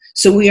love.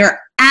 So we are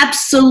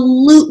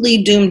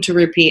absolutely doomed to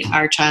repeat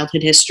our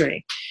childhood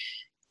history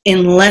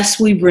unless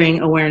we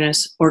bring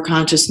awareness or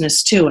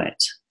consciousness to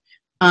it.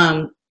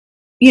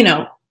 You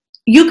know,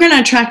 you can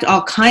attract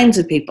all kinds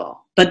of people,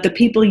 but the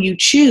people you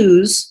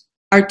choose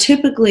are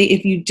typically,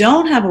 if you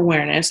don't have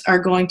awareness, are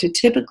going to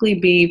typically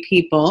be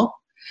people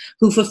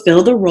who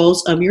fulfill the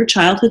roles of your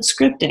childhood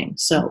scripting.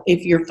 So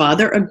if your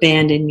father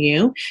abandoned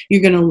you,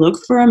 you're going to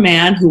look for a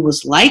man who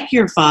was like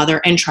your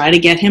father and try to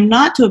get him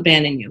not to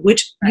abandon you,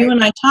 which right. You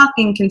and I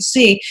talking can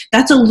see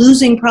that's a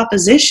losing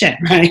proposition,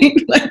 right?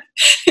 Like,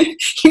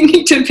 you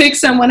need to pick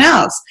someone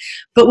else.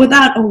 But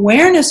without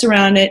awareness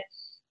around it,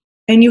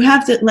 and you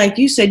have to, like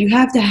you said, you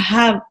have to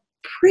have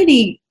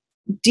pretty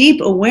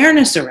deep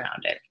awareness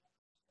around it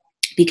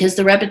because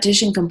the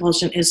repetition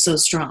compulsion is so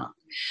strong.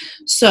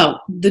 So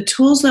the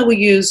tools that we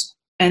use,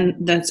 and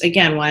that's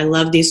again why I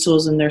love these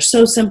tools, and they're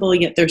so simple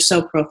yet they're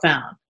so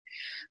profound.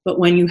 But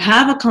when you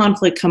have a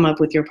conflict come up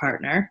with your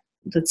partner,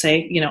 let's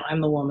say, you know,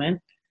 I'm the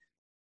woman,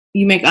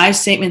 you make I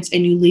statements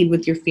and you lead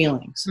with your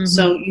feelings. Mm-hmm.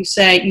 So you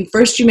say,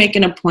 you make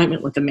an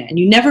appointment with a man.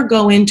 You never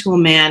go into a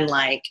man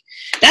like,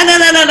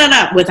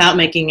 without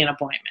making an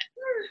appointment.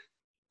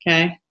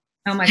 Okay?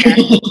 Oh my gosh.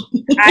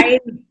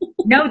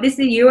 No,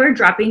 you are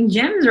dropping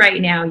gems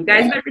right now. You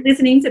guys better be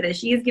listening to this.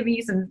 She is giving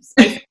you some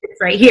spice tips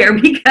right here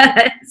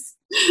because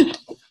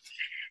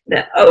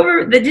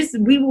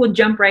we will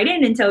jump right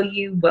in and tell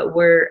you what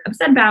we're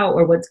upset about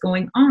or what's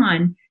going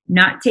on,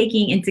 not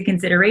taking into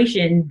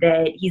consideration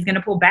that he's going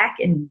to pull back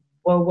and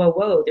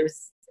whoa.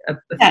 There's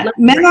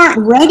men aren't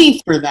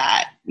ready for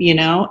that, you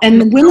know,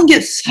 and women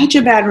get such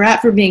a bad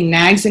rap for being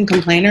nags and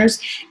complainers.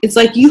 It's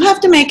like you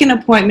have to make an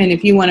appointment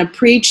if you want to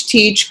preach,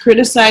 teach,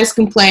 criticize,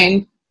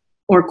 complain,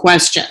 or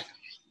question.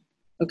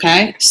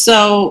 Okay?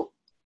 So,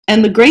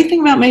 and the great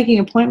thing about making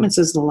appointments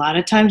is a lot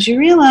of times you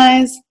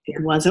realize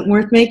it wasn't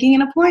worth making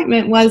an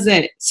appointment, was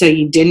it? So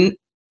you didn't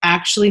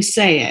actually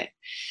say it.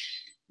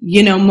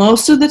 You know,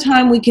 most of the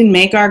time we can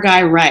make our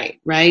guy right?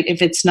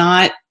 If it's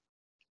not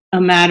a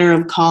matter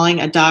of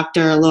calling a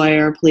doctor, a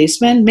lawyer, a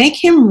policeman, make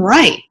him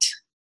right.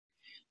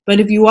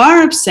 But if you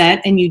are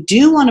upset and you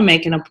do want to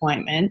make an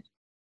appointment,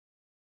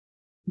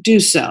 do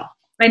so.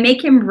 By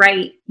make him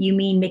right, you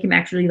mean make him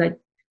actually like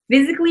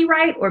physically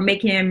right or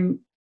make him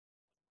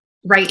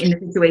right in the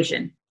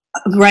situation?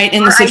 Right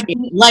in the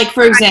situation. Like,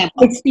 for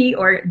example. R-I-G-H-T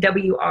or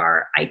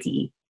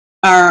W-R-I-T-E?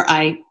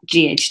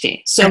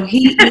 R-I-G-H-T. So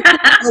he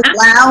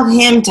allow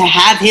him to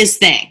have his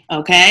thing,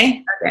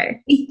 okay?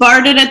 Okay. He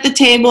farted at the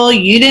table,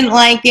 you didn't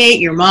like it,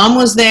 your mom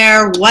was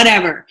there,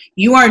 whatever.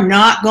 You are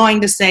not going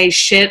to say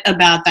shit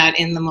about that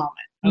in the moment,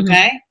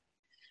 okay? Mm-hmm.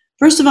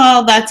 First of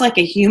all, that's like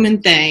a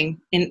human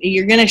thing, and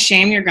you're going to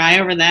shame your guy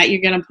over that.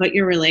 You're going to put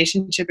your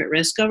relationship at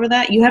risk over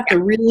that. You have to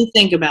really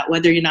think about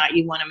whether or not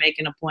you want to make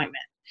an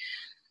appointment.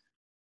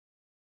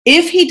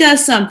 If he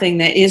does something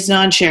that is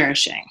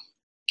non-cherishing,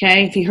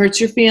 okay, if he hurts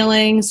your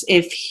feelings,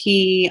 if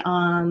he,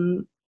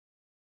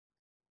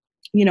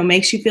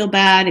 makes you feel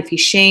bad, if he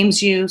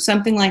shames you,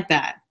 something like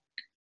that,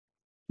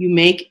 you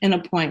make an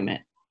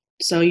appointment.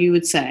 So you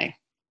would say,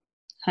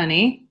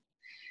 honey,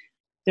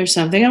 there's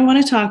something I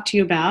want to talk to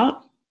you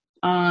about.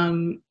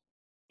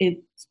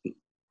 It's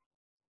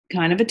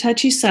kind of a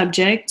touchy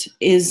subject.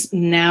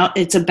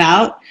 It's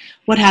about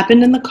what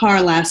happened in the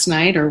car last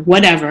night or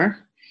whatever.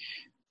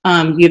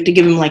 You have to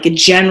give him like a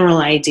general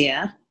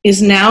idea.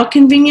 Is now a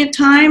convenient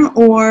time,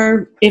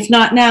 or if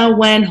not now,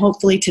 when?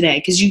 Hopefully today,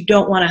 because you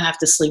don't want to have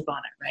to sleep on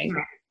it,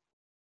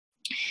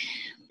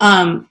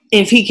 right?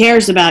 If he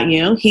cares about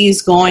you,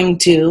 he's going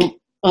to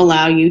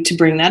allow you to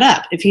bring that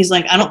up. If he's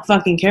like, I don't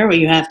fucking care what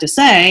you have to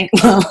say,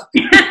 well,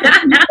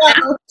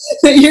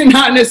 you're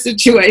not in a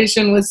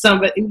situation with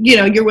somebody,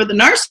 you're with a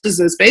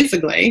narcissist,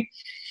 basically.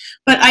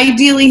 But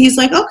ideally, he's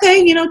like,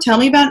 okay, tell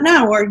me about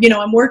now, or,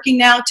 I'm working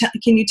now.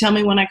 Can you tell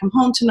me when I come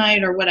home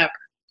tonight or whatever?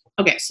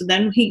 Okay, so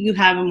then you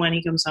have him when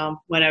he comes home,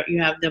 whatever, you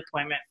have the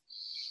appointment.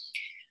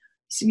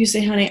 So you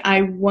say, honey,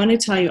 I want to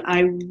tell you,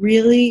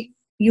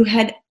 you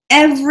had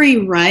every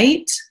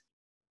right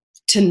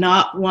to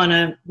not want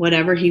to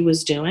whatever he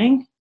was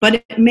doing, but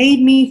it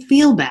made me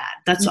feel bad.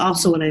 That's mm-hmm.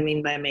 also what I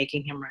mean by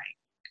making him right.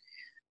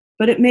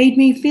 But it made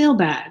me feel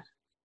bad.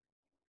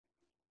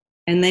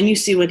 And then you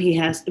see what he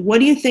has. What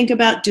do you think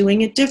about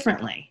doing it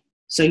differently?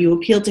 So you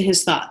appeal to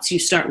his thoughts. You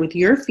start with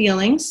your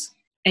feelings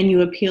and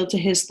you appeal to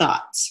his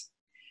thoughts.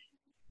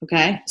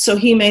 Okay? So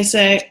he may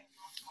say,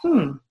 I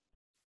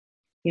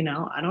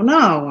don't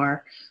know,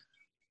 or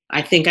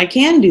I think I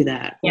can do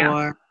that. Yeah.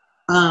 Or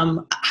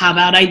how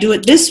about I do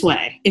it this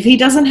way? If he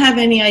doesn't have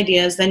any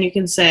ideas, then you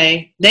can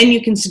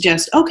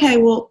suggest, okay,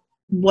 well,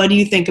 what do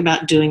you think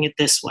about doing it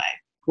this way?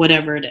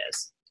 Whatever it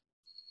is.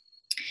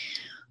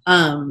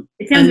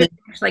 It sounds very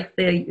much like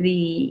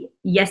the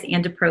yes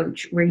and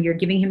approach, where you're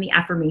giving him the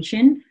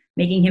affirmation,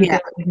 making him feel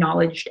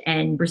acknowledged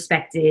and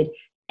respected,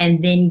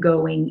 and then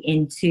going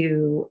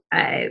into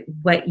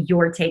what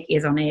your take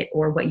is on it,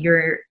 or what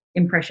your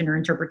impression or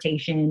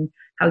interpretation,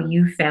 how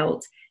you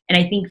felt. And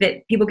I think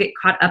that people get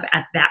caught up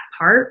at that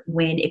part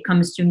when it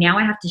comes to, now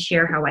I have to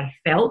share how I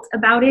felt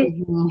about it,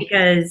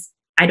 because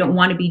I don't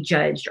want to be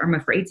judged, or I'm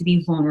afraid to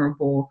be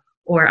vulnerable,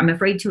 or I'm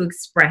afraid to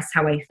express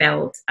how I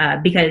felt,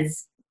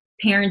 because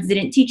parents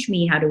didn't teach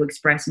me how to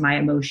express my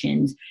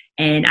emotions,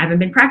 and I haven't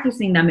been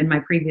practicing them in my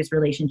previous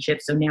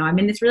relationship. So now I'm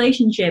in this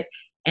relationship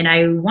and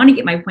I want to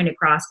get my point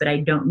across, but I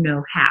don't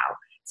know how.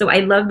 So I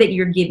love that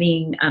you're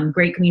giving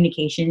great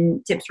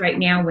communication tips right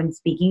now when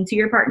speaking to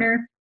your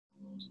partner,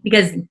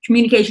 because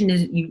communication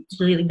is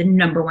usually the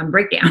number one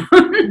breakdown.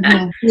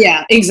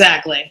 Yeah,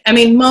 exactly. I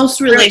mean,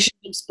 most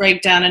relationships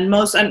break down, and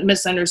most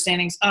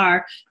misunderstandings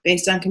are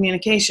based on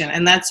communication,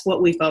 and that's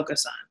what we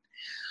focus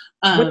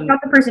on. What about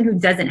the person who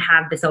doesn't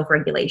have the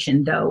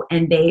self-regulation, though,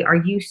 and they are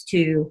used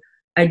to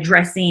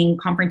addressing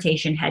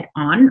confrontation head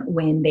on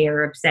when they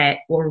are upset,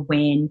 or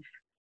when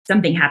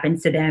something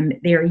happens to them?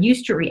 They're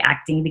used to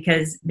reacting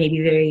because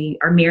maybe they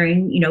are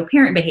mirroring,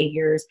 parent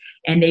behaviors,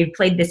 and they've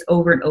played this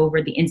over and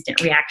over, the instant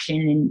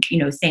reaction,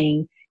 and,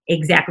 saying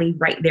exactly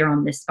right there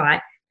on the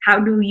spot. How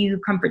do you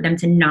comfort them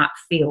to not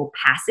feel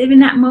passive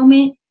in that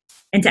moment,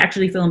 and to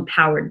actually feel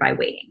empowered by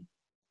waiting?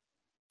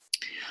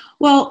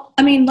 Well,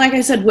 I mean, like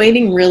I said,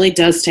 waiting really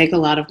does take a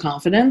lot of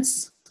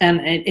confidence,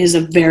 and it is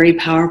a very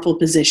powerful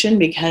position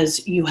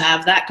because you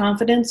have that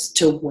confidence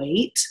to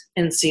wait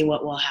and see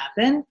what will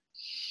happen.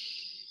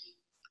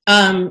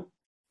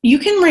 You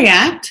can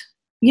react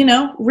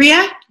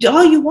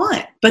all you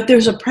want, but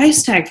there's a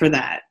price tag for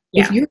that.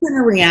 Yeah. If you're going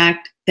to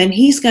react, then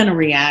he's going to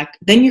react,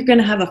 then you're going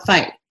to have a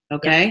fight.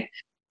 Okay. Yeah.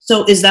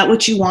 So is that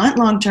what you want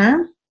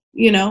long-term?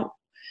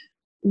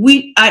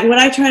 What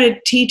I try to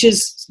teach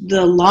is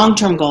the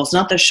long-term goals,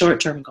 not the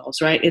short-term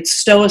goals, right? It's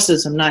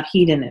stoicism, not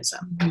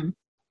hedonism. Mm-hmm.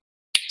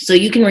 So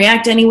you can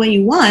react any way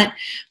you want,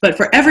 but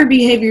for every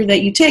behavior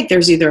that you take,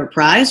 there's either a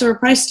prize or a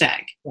price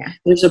tag. Yeah.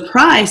 There's a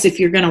prize if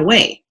you're going to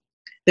wait.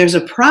 There's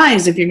a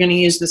prize if you're going to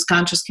use this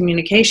conscious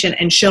communication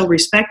and show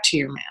respect to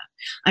your man.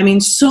 I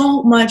mean,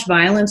 so much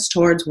violence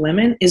towards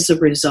women is the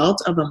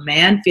result of a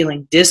man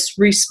feeling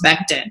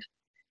disrespected.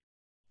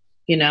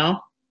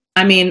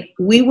 I mean,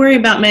 we worry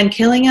about men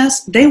killing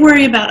us. They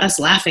worry about us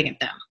laughing at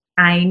them.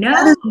 I know.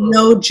 That is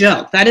no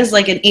joke. That is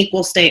like an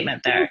equal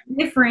statement there.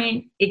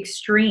 Different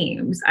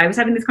extremes. I was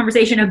having this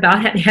conversation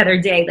about it the other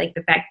day, like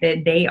the fact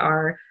that they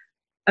are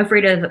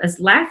afraid of us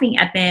laughing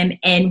at them,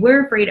 and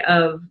we're afraid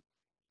of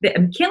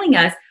them killing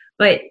us.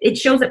 But it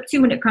shows up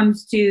too when it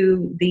comes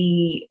to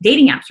the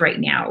dating apps right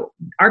now.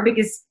 Our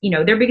biggest,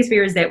 their biggest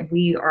fear is that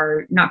we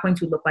are not going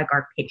to look like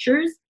our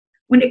pictures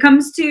when it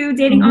comes to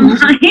dating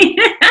online.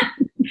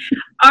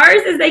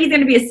 Ours is that he's going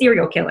to be a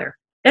serial killer.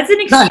 That's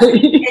an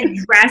extreme and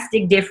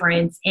drastic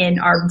difference in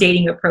our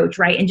dating approach,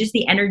 right? And just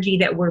the energy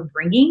that we're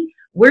bringing.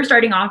 We're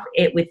starting off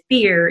it with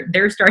fear.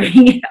 They're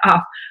starting it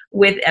off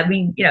with,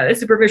 a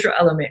superficial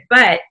element.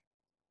 But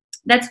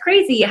that's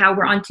crazy how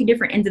we're on two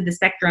different ends of the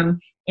spectrum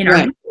in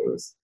our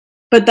views.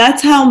 But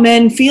that's how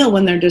men feel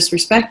when they're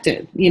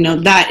disrespected.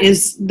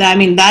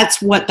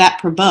 That's what that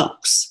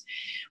provokes.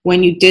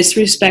 When you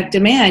disrespect a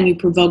man, you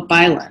provoke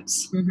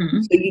violence.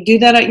 Mm-hmm. So you do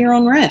that at your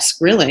own risk,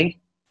 really.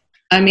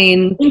 I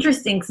mean,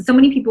 interesting. So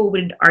many people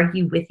would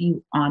argue with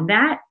you on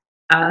that,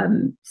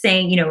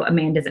 saying, a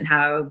man doesn't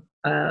have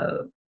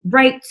a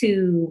right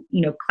to,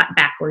 clap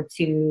back, or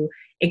to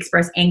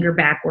express anger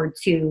back, or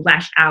to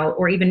lash out,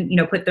 or even,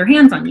 put their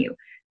hands on you.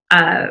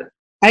 I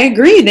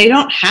agree. They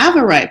don't have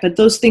a right, but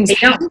those things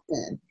happen.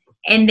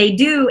 And they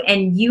do.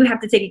 And you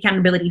have to take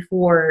accountability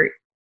for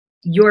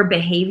your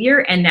behavior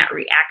and that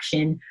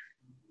reaction.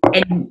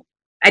 And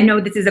I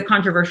know this is a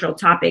controversial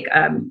topic.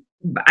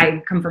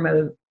 I come from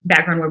a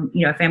background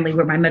where, a family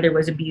where my mother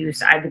was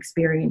abused. I've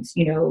experienced,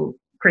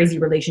 crazy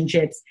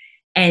relationships.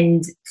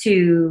 And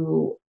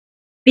to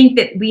think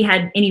that we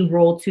had any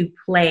role to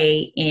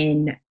play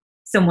in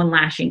someone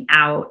lashing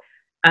out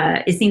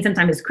is seen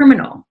sometimes as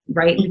criminal,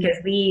 right? Mm-hmm. Because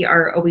we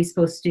are always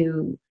supposed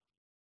to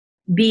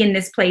be in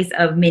this place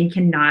of men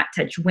cannot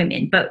touch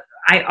women. But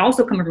I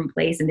also come from a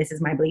place, and this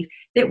is my belief,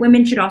 that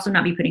women should also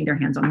not be putting their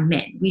hands on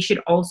men. We should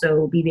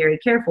also be very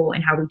careful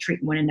in how we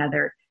treat one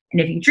another. And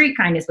if you treat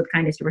kindness with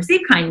kindness, to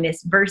receive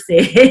kindness,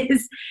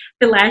 versus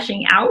the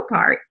lashing out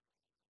part.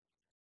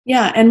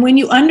 Yeah, and when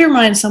you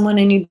undermine someone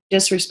and you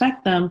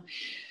disrespect them,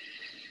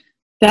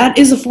 that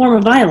is a form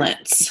of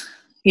violence.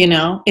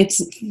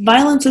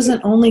 Violence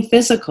isn't only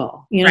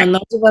physical. Right. And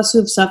those of us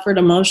who've suffered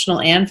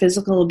emotional and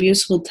physical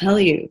abuse will tell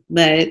you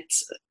that,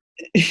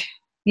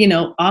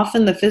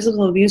 often the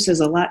physical abuse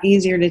is a lot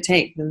easier to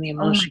take than the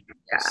emotional. Oh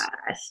my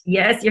gosh.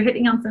 Yes, you're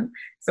hitting on some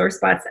sore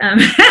spots.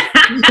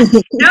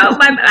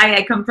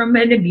 I come from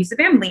an abusive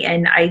family,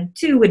 and I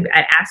too would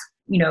ask,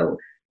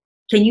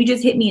 can you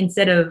just hit me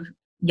instead of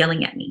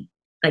yelling at me?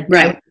 Like,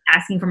 right.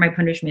 Asking for my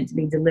punishment to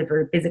be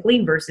delivered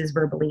physically versus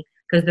verbally,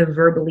 because the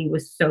verbally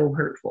was so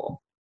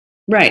hurtful.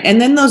 Right. And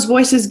then those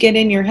voices get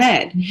in your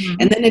head. Mm-hmm.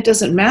 And then it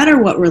doesn't matter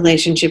what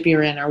relationship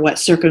you're in or what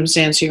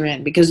circumstance you're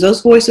in, because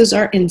those voices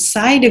are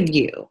inside of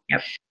you.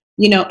 Yep.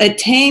 You know, a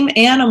tame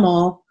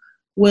animal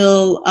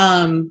will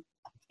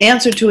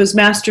answer to his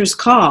master's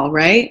call,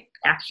 right?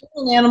 Yeah.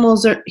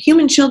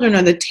 Human children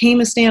are the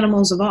tamest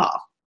animals of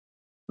all.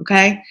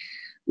 Okay?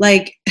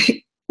 Like,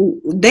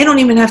 they don't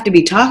even have to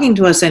be talking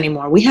to us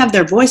anymore. We have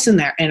their voice in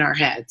our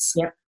heads.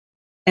 Yep.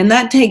 And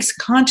that takes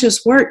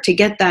conscious work to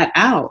get that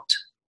out.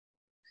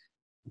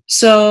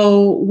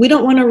 So we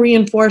don't want to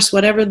reinforce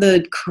whatever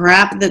the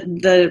crap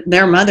that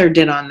their mother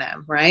did on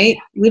them, right?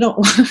 We don't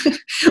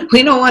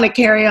want to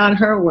carry on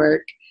her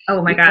work.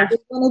 Oh my gosh. We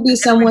want to be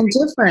someone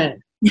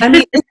different. I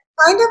mean, it's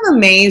kind of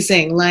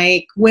amazing.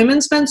 Like,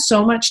 women spend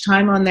so much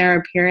time on their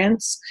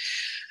appearance,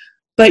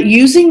 but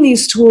using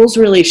these tools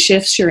really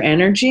shifts your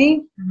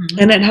energy,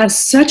 and it has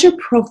such a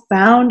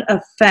profound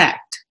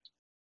effect.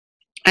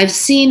 I've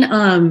seen,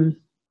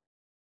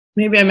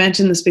 maybe I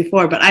mentioned this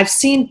before, but I've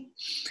seen,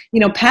 you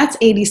know, Pat's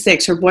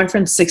 86, her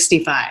boyfriend's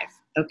 65,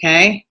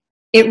 okay?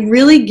 It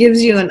really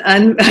gives you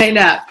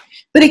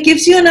but it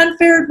gives you an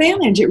unfair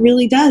advantage. It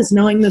really does,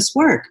 knowing this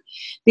work.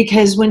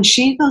 Because when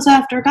she goes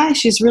after a guy,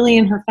 she's really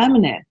in her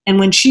feminine.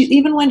 And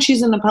even when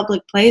she's in a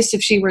public place,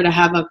 if she were to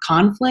have a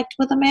conflict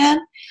with a man,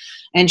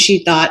 and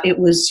she thought it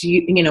was,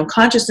 you know,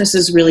 consciousness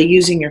is really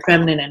using your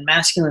feminine and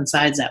masculine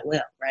sides at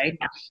will, right?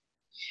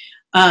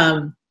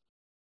 Yeah.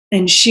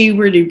 And she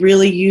were to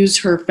really use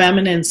her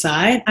feminine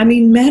side, I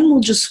mean, men will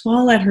just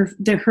fall at her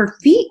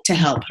feet to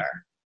help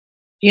her.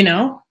 You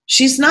know,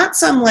 she's not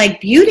some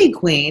like beauty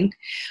queen,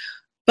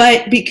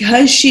 but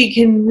because she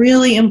can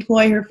really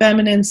employ her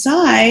feminine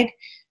side,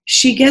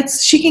 she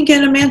can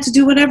get a man to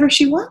do whatever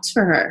she wants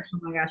for her. Oh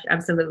my gosh,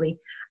 absolutely.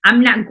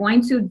 I'm not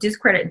going to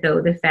discredit,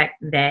 though, the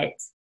fact that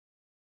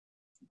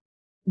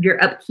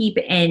your upkeep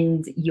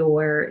and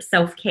your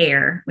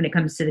self-care when it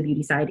comes to the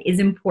beauty side is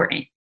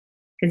important,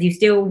 because you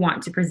still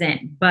want to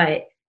present,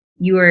 but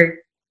you are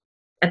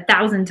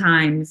 1,000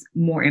 times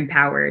more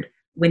empowered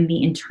when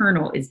the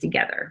internal is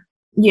together.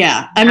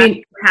 Yeah. I mean,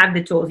 you have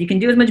the tools. You can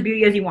do as much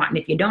beauty as you want. And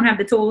if you don't have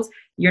the tools,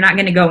 you're not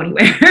going to go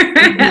anywhere.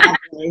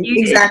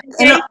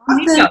 Exactly.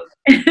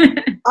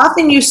 And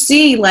often you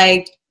see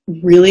like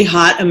really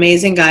hot,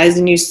 amazing guys,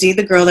 and you see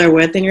the girl they're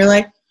with and you're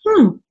like,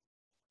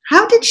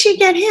 how did she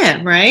get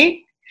him? Right.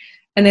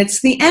 And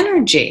it's the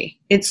energy.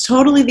 It's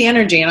totally the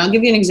energy. And I'll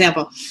give you an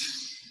example.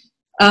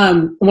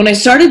 When I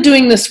started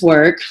doing this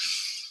work,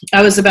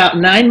 I was about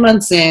 9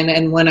 months in,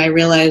 and when I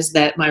realized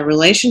that my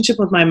relationship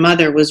with my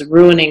mother was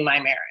ruining my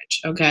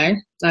marriage, okay?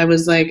 I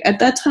was like, at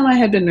that time I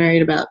had been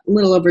married about a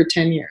little over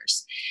 10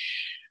 years.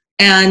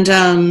 And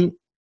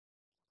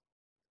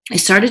I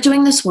started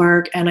doing this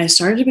work, and I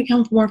started to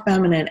become more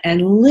feminine,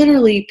 and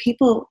literally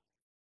people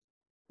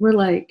were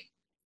like,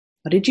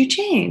 what did you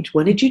change?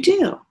 What did you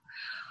do?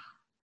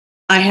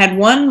 I had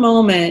one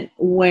moment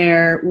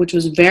which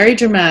was very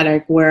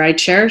dramatic, where I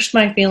cherished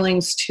my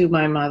feelings to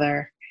my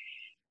mother,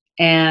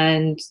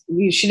 and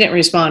she didn't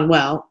respond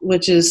well,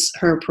 which is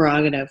her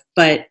prerogative.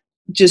 But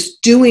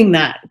just doing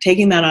that,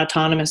 taking that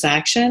autonomous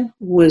action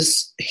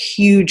was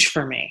huge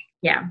for me.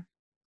 Yeah.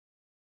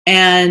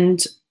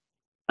 And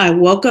I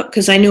woke up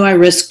because I knew I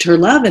risked her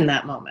love in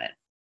that moment,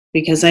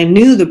 because I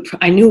knew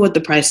what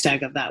the price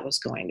tag of that was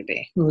going to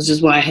be, which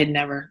is why I had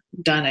never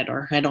done it,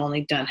 or had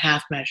only done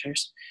half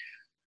measures.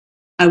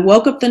 I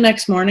woke up the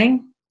next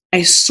morning.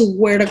 I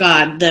swear to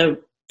God, the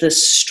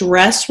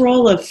stress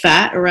roll of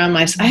fat around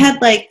I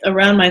had like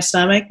around my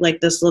stomach, like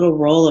this little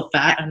roll of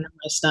fat under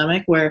my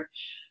stomach where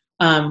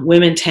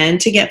women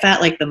tend to get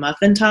fat, like the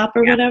muffin top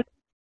or whatever.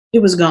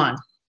 It was gone.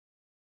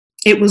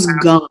 It was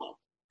gone.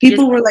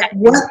 People were like,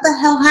 what the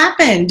hell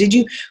happened? Did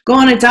you go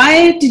on a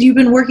diet? Did you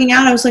been working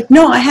out? I was like,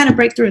 no, I had a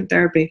breakthrough in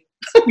therapy.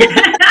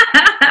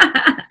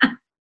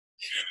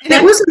 And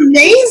it was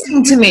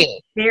amazing to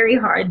me. Very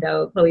hard,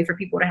 though, Chloe, for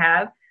people to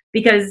have,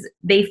 because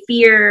they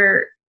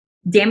fear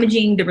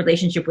damaging the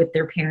relationship with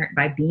their parent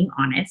by being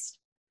honest.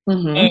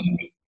 And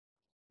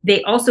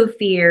they also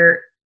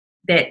fear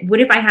that, what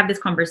if I have this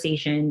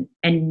conversation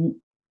and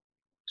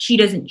she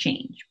doesn't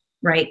change,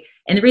 right?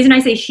 And the reason I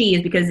say she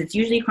is because it's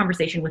usually a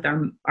conversation with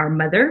our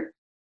mother.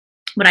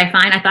 What I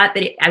thought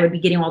that I would be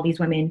getting all these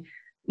women,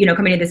 you know,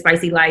 coming into the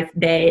spicy life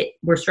that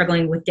were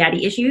struggling with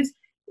daddy issues.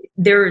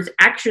 There's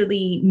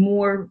actually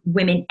more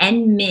women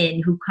and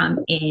men who come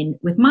in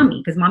with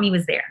mommy, because mommy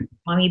was there.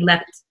 Mommy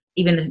left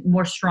even a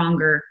more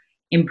stronger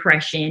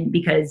impression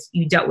because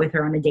you dealt with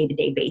her on a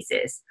day-to-day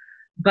basis.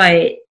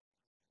 But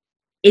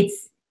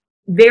it's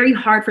very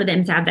hard for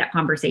them to have that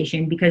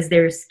conversation because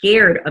they're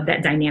scared of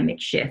that dynamic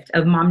shift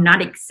of mom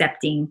not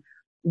accepting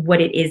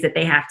what it is that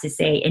they have to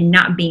say and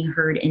not being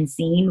heard and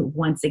seen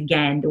once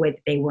again the way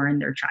that they were in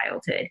their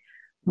childhood.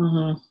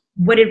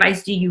 What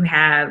advice do you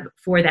have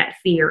for that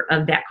fear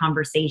of that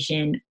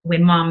conversation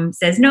when mom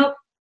says, nope,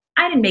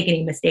 I didn't make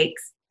any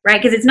mistakes, right?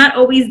 Because it's not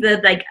always the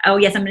like, oh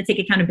yes, I'm going to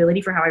take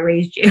accountability for how I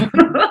raised you.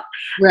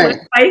 Right. What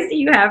advice do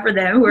you have for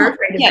them who are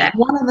afraid of that?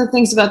 One of the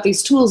things about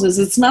these tools is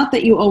it's not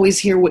that you always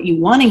hear what you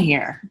want to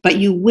hear, but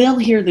you will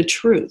hear the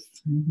truth.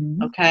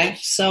 Okay.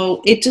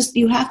 So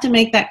you have to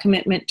make that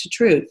commitment to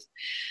truth.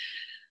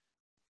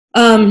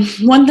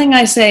 One thing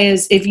I say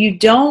is if you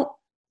don't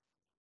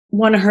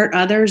want to hurt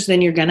others,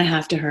 then you're going to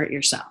have to hurt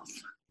yourself.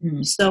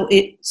 So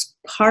it's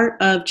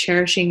part of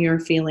cherishing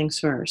your feelings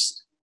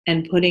first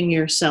and putting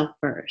yourself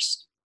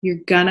first.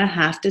 You're going to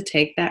have to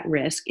take that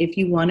risk if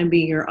you want to be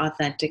your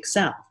authentic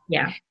self.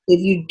 Yeah.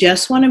 If you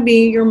just want to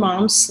be your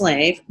mom's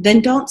slave,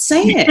 then don't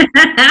say it.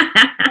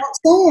 Don't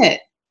say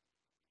it.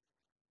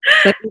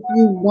 But if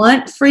you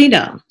want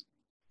freedom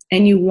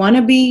and you want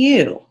to be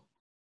you,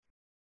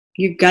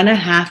 you're going to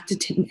have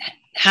to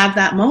have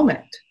that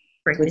moment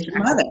with your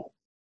mother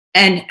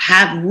and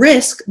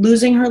risk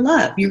losing her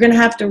love. You're going to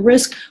have to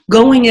risk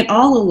going it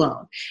all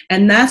alone.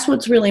 And that's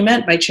what's really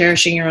meant by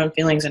cherishing your own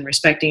feelings and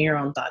respecting your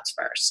own thoughts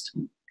first.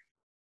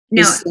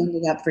 Now, is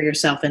standing up for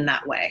yourself in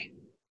that way.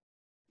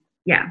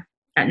 Yeah,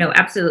 no,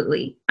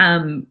 absolutely.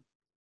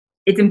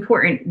 It's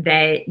important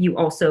that you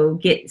also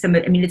get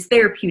it's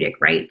therapeutic,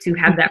 right? To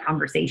have that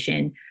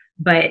conversation,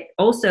 but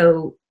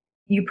also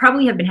you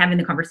probably have been having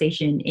the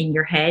conversation in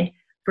your head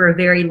for a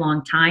very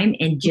long time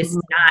and just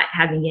not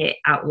having it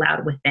out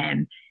loud with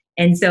them.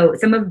 And so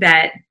some of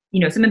that,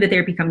 some of the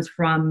therapy comes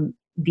from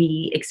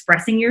the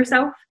expressing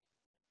yourself,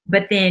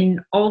 but then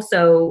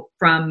also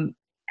from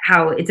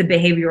how it's a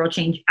behavioral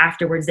change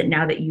afterwards that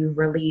now that you've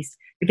released,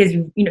 because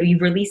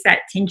you've released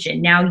that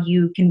tension. Now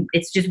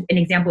it's just an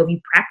example of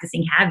you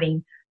practicing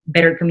having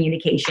better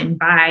communication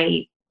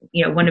by,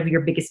 one of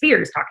your biggest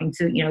fears, talking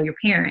to, your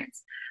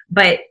parents.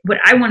 But what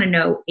I want to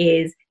know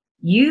is,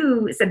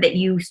 you said that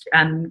you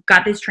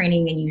got this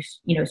training and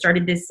you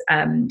started this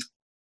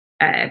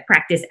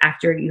practice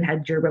after you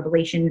had your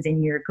revelations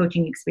and your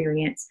coaching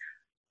experience.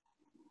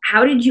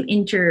 How did you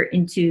enter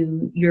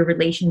into your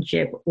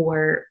relationship,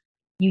 or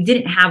you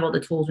didn't have all the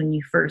tools when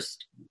you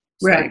first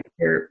started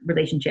your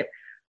relationship?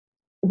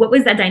 What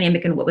was that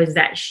dynamic and what was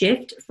that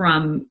shift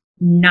from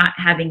not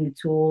having the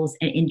tools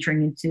and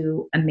entering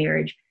into a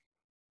marriage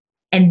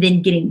and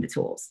then getting the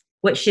tools?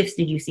 What shifts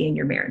did you see in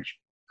your marriage?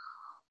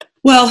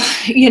 Well,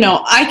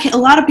 a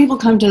lot of people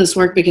come to this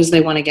work because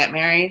they want to get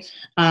married.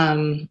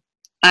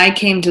 I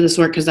came to this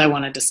work because I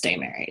wanted to stay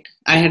married.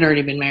 I had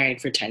already been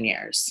married for 10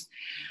 years.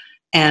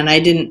 And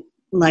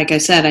like I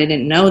said, I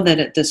didn't know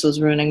that this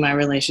was ruining my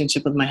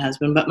relationship with my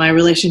husband, but my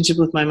relationship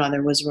with my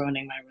mother was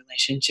ruining my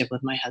relationship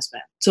with my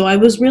husband. So I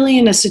was really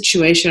in a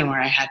situation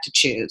where I had to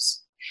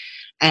choose.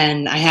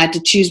 And I had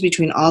to choose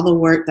between all the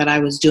work that I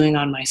was doing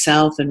on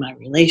myself and my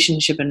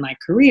relationship and my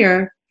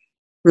career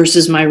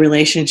versus my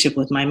relationship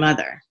with my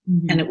mother.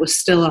 And it was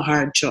still a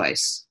hard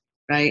choice,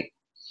 right?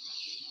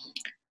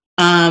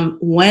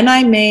 When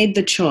I made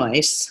the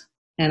choice,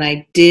 and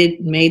I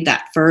made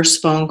that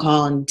first phone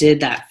call and did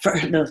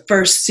the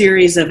first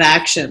series of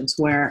actions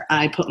where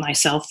I put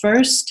myself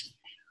first,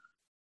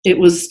 it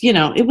was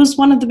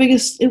one of the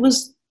biggest, it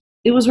was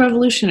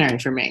revolutionary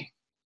for me.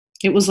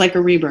 It was like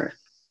a rebirth.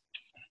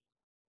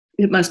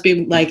 It must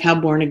be like how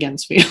born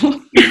agains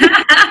feel.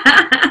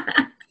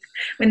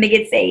 When they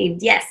get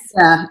saved, yes.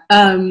 Yeah.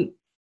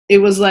 It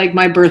was like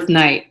my birth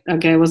night.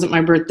 Okay, it wasn't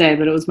my birthday,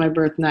 but it was my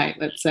birth night,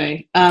 let's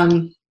say.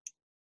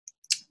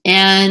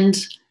 And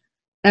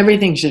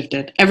everything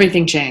shifted.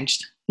 Everything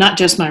changed. Not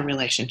just my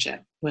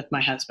relationship with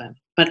my husband,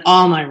 but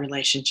all my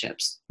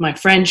relationships, my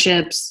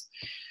friendships,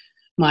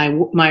 my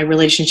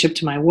relationship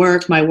to my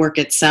work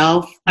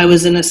itself. I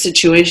was in a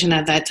situation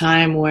at that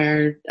time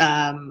where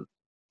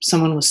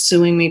someone was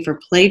suing me for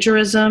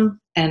plagiarism,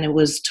 and it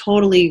was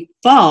totally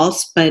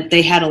false, but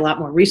they had a lot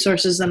more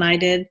resources than I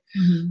did.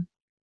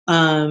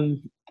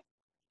 And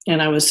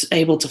I was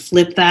able to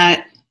flip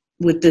that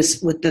with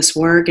this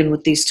work and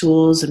with these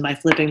tools, and by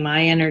flipping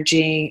my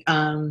energy.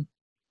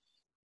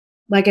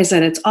 Like I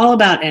said, it's all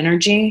about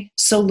energy.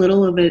 So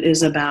little of it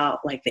is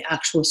about like the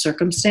actual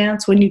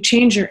circumstance. When you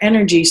change your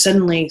energy,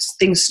 suddenly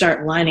things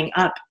start lining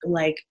up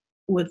like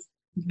with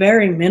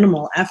very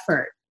minimal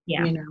effort.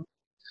 Yeah.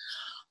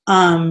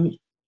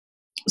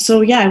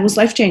 So yeah, it was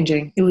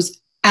life-changing. It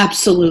was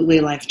absolutely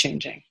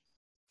life-changing.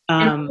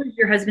 And what was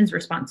your husband's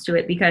response to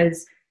it?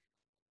 Because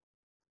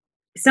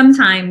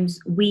sometimes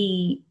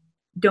we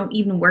don't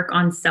even work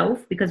on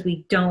self because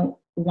we don't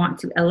want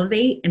to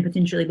elevate and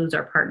potentially lose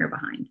our partner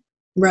behind.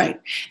 Right.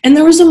 And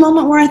there was a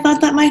moment where I thought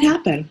that might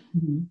happen,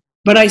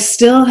 but I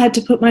still had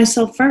to put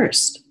myself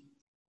first.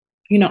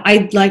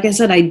 Like I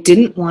said, I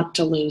didn't want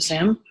to lose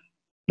him,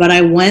 but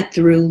I went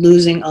through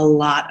losing a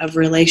lot of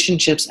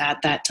relationships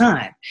at that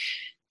time.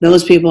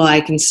 Those people,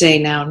 I can say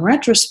now in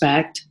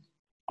retrospect,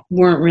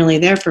 weren't really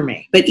there for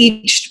me. But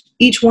each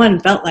one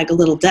felt like a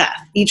little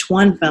death. Each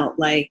one felt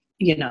like,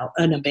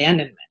 an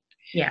abandonment.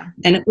 Yeah.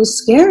 And it was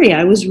scary.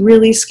 I was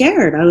really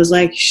scared. I was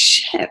like,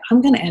 shit,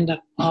 I'm going to end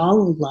up all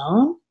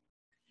alone.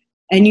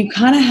 And you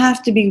kind of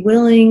have to be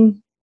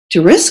willing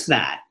to risk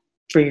that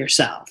for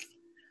yourself.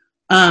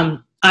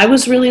 I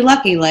was really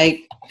lucky.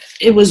 Like,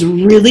 it was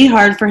really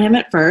hard for him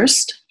at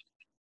first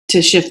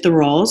to shift the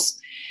roles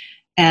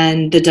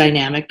and the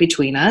dynamic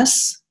between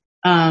us.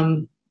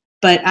 But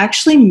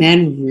actually,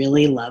 men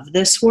really love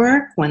this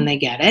work when they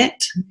get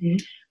it.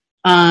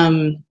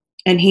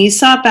 And he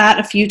saw that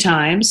a few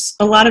times.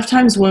 A lot of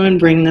times women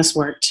bring this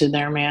work to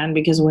their man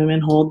because women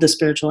hold the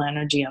spiritual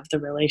energy of the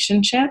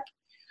relationship.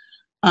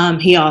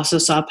 He also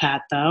saw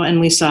Pat though, and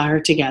we saw her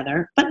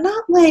together, but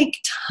not like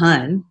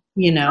ton,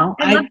 you know.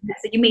 I love that.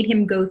 So you made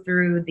him go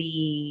through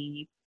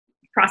the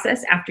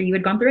process after you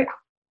had gone through it?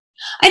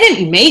 I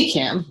didn't make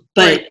him,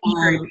 but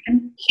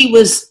he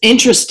was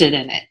interested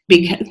in it,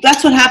 because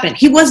that's what happened.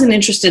 He wasn't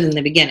interested in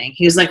the beginning.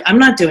 He was like, I'm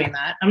not doing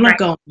that. I'm not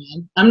going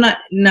in.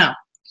 No.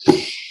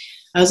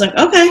 I was like,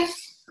 okay,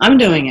 I'm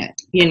doing it,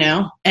 you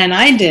know, and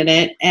I did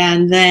it.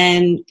 And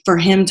then for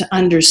him to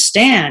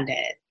understand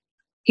it,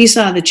 he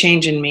saw the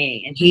change in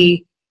me and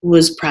he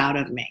was proud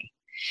of me.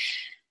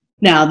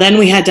 Now, then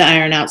we had to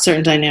iron out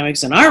certain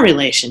dynamics in our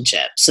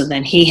relationship. So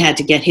then he had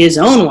to get his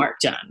own work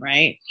done,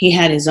 right? He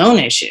had his own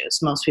issues.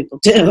 Most people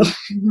do.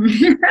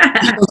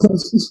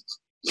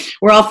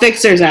 We're all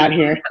fixers out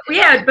here.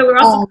 Yeah, but we're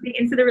also coming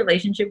into the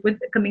relationship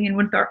coming in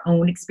with our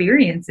own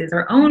experiences,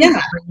 our own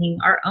learning,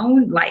 our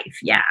own life.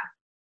 Yeah.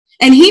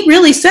 And he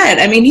really said,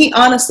 I mean, he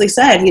honestly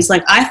said, he's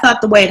like, I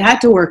thought the way it had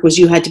to work was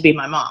you had to be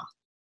my mom.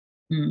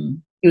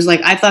 He was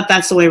like, I thought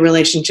that's the way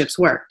relationships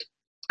worked.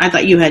 I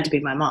thought you had to be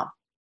my mom.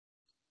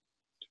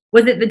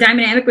 Was it the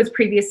dynamic was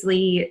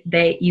previously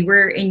that you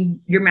were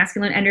in your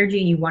masculine energy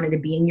and you wanted to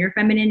be in your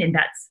feminine, and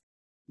that's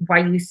why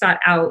you sought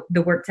out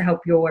the work to help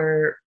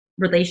your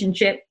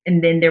relationship,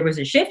 and then there was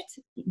a shift?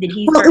 Did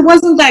he Well, it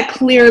wasn't that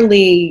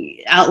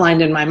clearly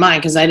outlined in my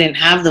mind because I didn't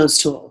have those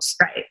tools.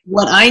 Right.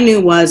 What I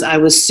knew was I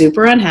was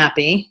super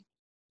unhappy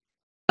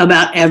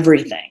about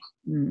everything.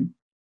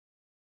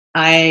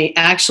 I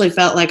actually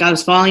felt like I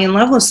was falling in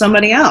love with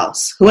somebody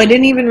else who I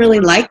didn't even really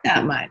like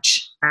that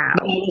much. Wow.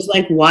 But I was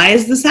like, why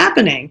is this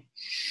happening?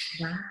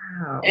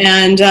 Wow.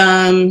 And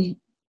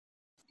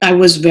I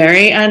was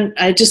very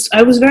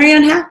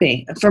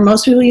unhappy. For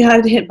most people, you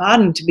had to hit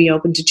bottom to be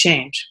open to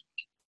change.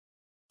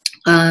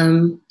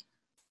 And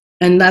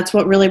that's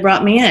what really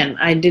brought me in.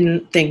 I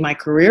didn't think my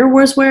career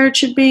was where it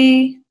should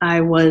be.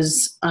 I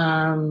was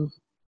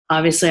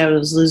obviously I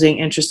was losing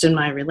interest in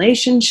my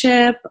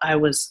relationship. I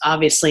was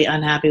obviously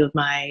unhappy with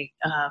my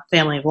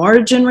family of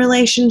origin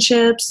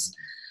relationships.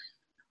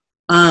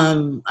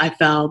 I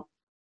felt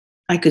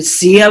I could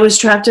see I was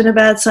trapped in a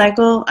bad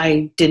cycle.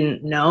 I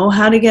didn't know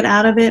how to get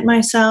out of it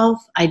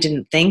myself. I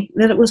didn't think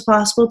that it was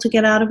possible to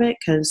get out of it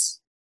because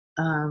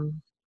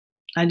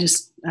I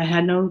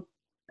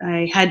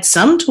had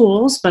some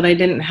tools, but I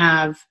didn't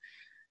have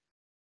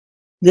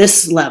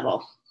this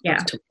level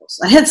of tools.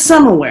 I had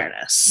some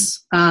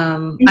awareness.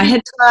 I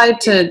had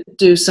tried to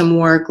do some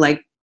work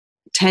like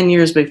 10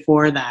 years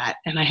before that,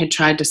 and I had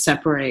tried to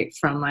separate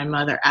from my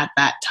mother at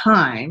that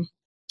time.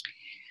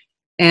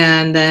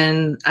 And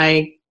then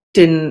I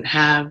didn't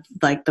have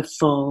like the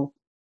full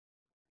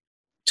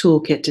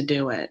toolkit to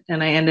do it.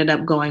 And I ended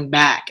up going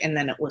back, and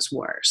then it was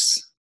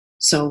worse.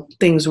 So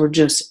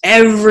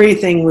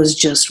everything was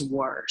just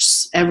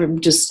worse. I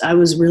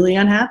was really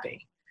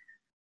unhappy.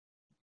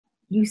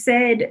 You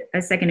said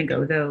a second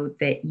ago, though,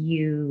 that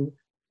you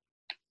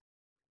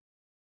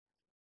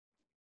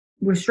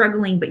were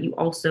struggling, but you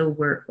also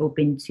were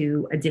open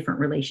to a different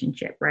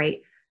relationship,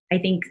 right? I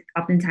think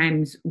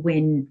oftentimes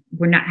when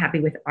we're not happy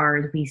with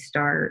ours, we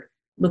start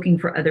looking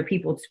for other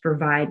people to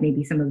provide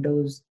maybe some of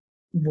those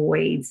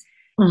voids.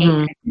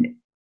 And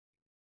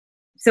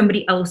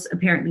somebody else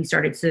apparently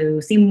started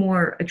to seem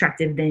more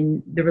attractive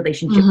than the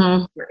relationship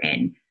we're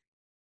in.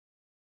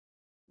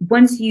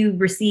 Once you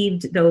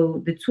received,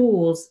 though, the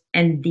tools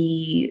and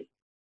the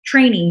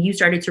training, you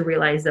started to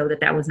realize, though,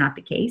 that was not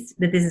the case,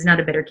 that this is not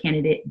a better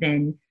candidate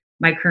than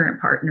my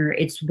current partner.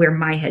 It's where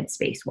my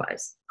headspace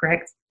was,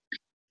 correct?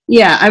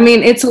 Yeah, I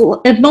mean,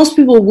 most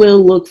people will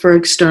look for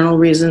external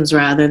reasons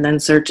rather than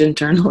search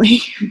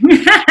internally.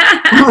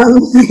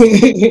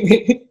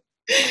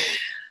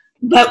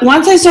 But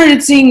once I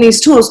started seeing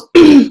these tools,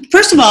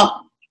 first of all,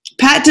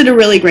 Pat did a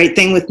really great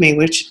thing with me,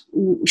 which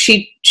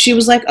she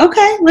was like,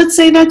 okay, let's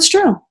say that's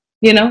true.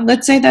 You know,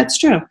 let's say that's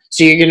true.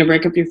 So you're going to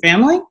break up your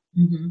family?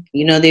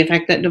 You know the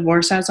effect that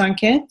divorce has on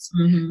kids?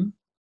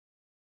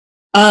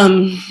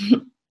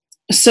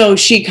 So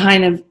she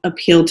kind of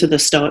appealed to the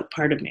stoic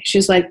part of me.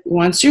 She's like,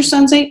 once your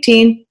son's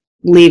 18,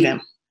 leave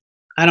him.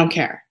 I don't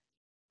care,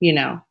 you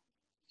know.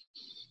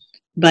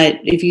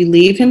 But if you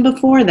leave him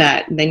before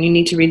that, then you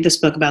need to read this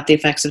book about the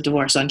effects of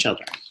divorce on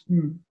children.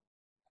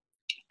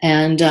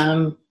 And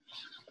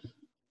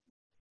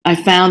I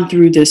found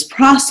through this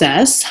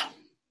process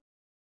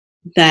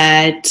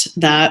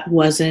that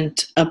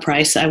wasn't a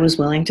price I was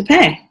willing to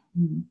pay.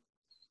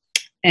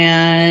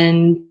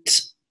 And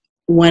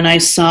when I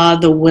saw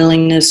the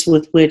willingness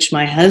with which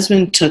my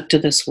husband took to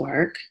this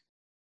work,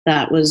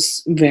 that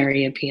was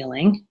very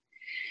appealing.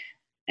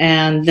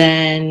 And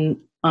then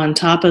on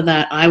top of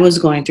that, I was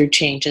going through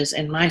changes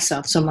in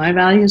myself. So my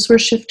values were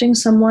shifting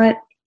somewhat.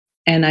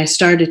 And I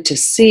started to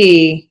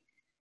see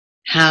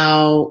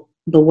how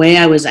the way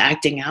I was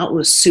acting out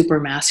was super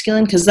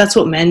masculine, because that's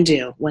what men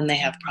do when they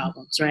have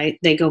problems, right?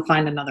 They go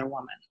find another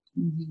woman.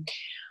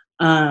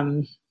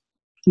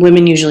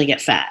 Women usually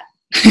get fat.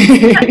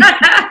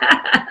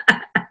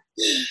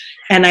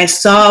 And I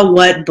saw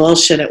what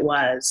bullshit it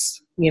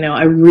was You know,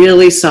 I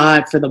really saw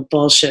it for the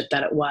bullshit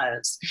that it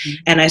was. Mm-hmm.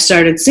 And I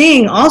started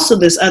seeing also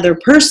this other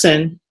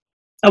person.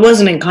 I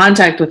wasn't in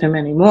contact with him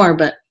anymore,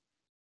 but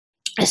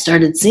I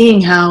started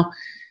seeing how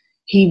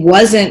he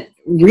wasn't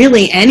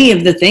really any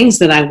of the things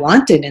that I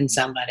wanted in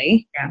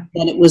somebody. Yeah.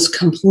 That it was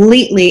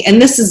completely,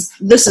 and this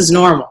is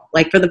normal.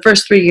 Like for the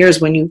first 3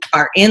 years when you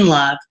are in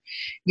love,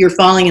 you're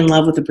falling in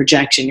love with a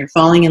projection. You're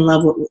falling in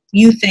love with what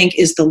you think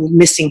is the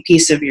missing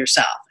piece of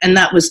yourself. And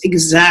that was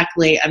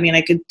exactly, I mean,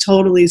 I could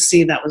totally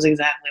see that was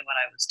exactly what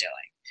I was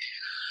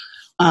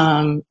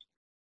doing.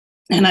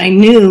 And I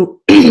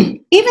knew,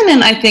 even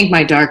in, I think,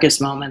 my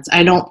darkest moments,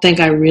 I don't think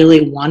I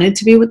really wanted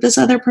to be with this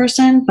other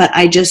person, but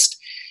I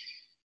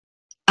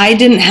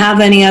didn't have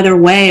any other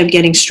way of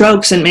getting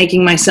strokes and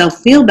making myself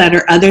feel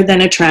better other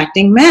than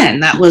attracting men.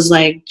 That was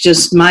like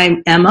just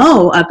my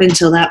MO up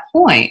until that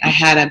point. I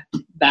had a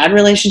bad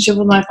relationship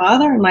with my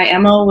father, and my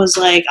MO was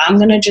like, I'm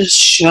going to just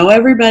show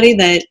everybody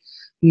that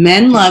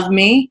men love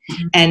me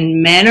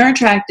and men are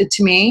attracted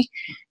to me.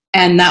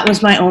 And that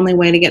was my only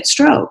way to get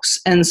strokes.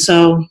 And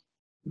so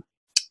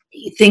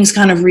things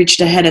kind of reached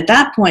a head at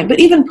that point. But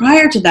even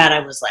prior to that,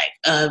 I was like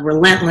a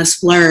relentless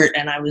flirt,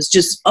 and I was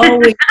just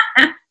always,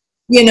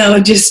 you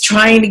know, just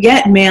trying to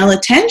get male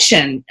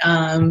attention.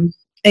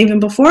 Even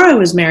before I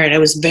was married, I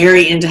was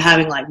very into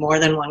having like more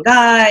than one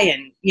guy,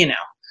 and, you know,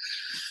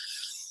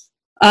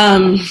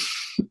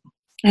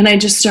 and I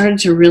just started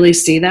to really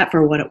see that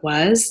for what it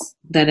was,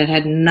 that it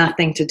had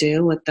nothing to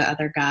do with the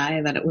other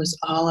guy, that it was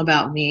all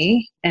about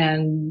me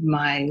and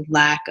my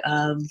lack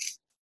of,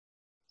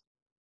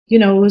 you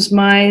know, it was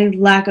my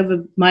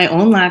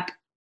own lack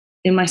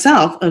in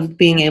myself of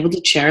being able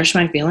to cherish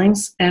my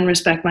feelings and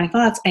respect my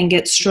thoughts and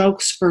get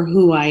strokes for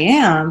who I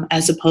am,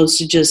 as opposed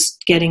to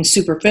just getting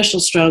superficial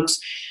strokes.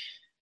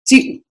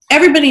 See,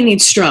 everybody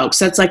needs strokes.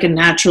 That's like a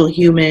natural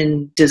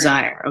human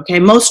desire. Okay.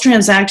 Most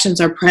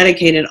transactions are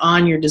predicated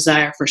on your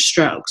desire for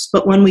strokes.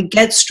 But when we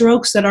get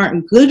strokes that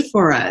aren't good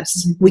for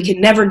us, we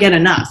can never get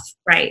enough.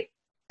 Right.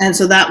 And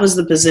so that was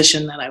the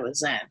position that I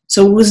was in.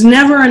 So it was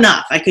never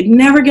enough. I could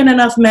never get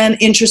enough men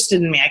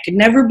interested in me. I could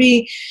never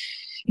be,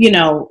 you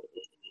know,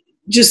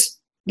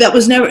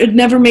 it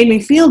never made me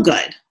feel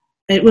good.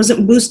 It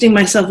wasn't boosting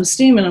my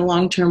self-esteem in a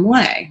long-term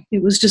way.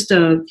 It was just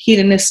a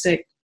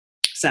hedonistic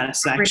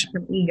satisfaction.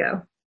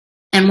 Ego.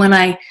 And when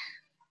I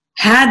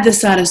had the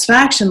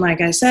satisfaction,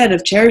 like I said,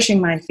 of cherishing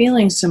my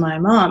feelings to my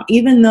mom,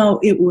 even though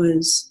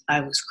I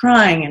was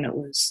crying and it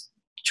was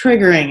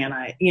triggering and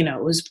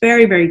it was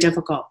very, very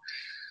difficult.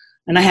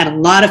 And I had a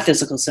lot of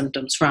physical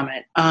symptoms from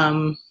it.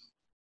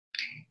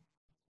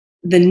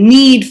 The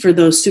need for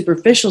those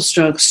superficial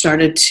strokes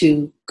started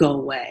to go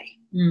away.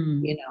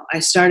 You know, I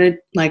started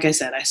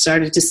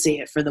to see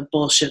it for the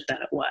bullshit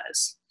that it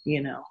was,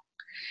 you know,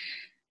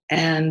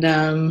 and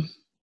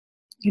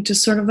it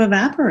just sort of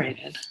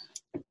evaporated.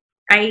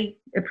 I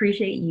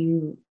appreciate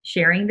you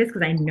sharing this,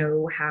 because I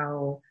know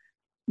how,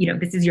 you know,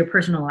 this is your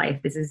personal life.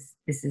 This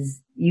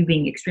is you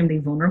being extremely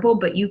vulnerable,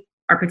 but you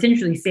are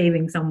potentially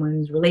saving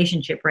someone's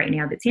relationship right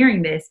now that's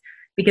hearing this,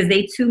 because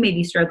they too may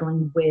be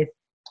struggling with,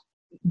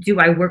 do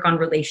I work on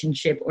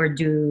relationship, or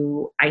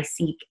do I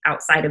seek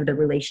outside of the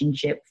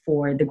relationship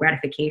for the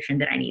gratification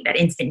that I need, that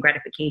instant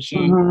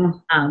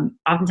gratification?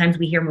 Oftentimes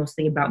we hear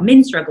mostly about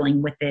men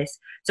struggling with this.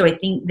 So I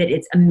think that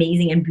it's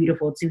amazing and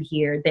beautiful to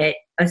hear that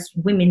us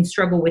women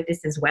struggle with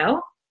this as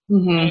well.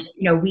 And,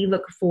 you know, we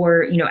look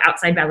for, you know,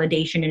 outside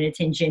validation and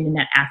attention and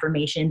that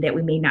affirmation that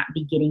we may not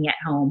be getting at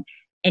home.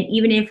 And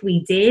even if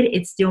we did,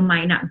 it still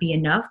might not be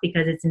enough,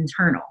 because it's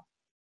internal.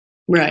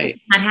 Right.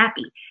 Not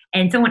happy.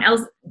 And someone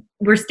else,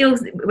 we're still,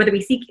 whether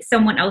we seek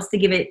someone else to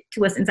give it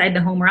to us inside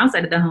the home or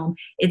outside of the home,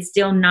 it's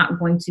still not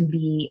going to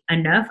be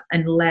enough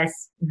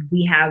unless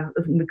we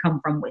come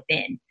from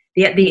within.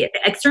 The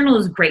external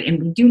is great, and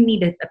we do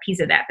need a piece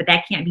of that, but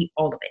that can't be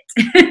all of it.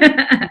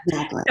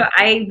 Exactly. So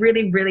I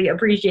really, really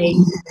appreciate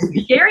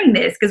you sharing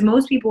this, because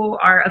most people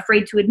are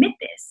afraid to admit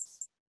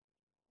this.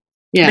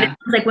 Yeah. But it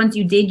sounds like once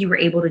you did, you were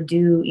able to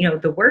do, you know,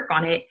 the work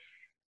on it.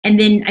 And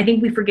then I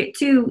think we forget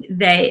too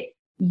that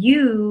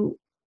you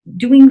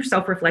doing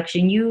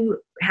self-reflection, you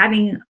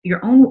having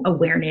your own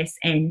awareness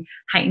and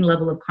heightened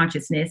level of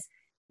consciousness,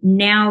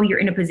 now you're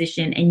in a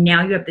position, and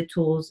now you have the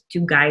tools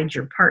to guide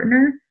your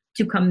partner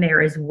to come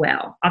there as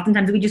well.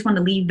 Oftentimes we just want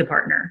to leave the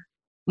partner,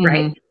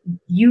 right?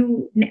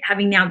 You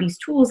having now these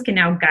tools can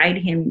now guide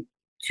him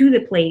to the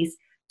place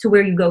to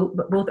where you go,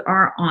 but both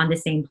are on the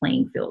same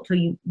playing field. So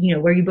you know,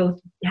 where you both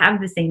have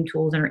the same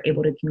tools and are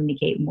able to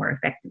communicate more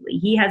effectively.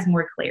 He has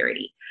more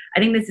clarity. I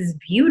think this is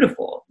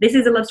beautiful. This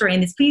is a love story.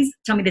 And this, please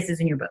tell me this is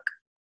in your book.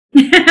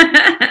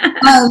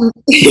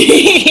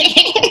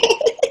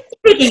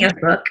 Speaking of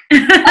book.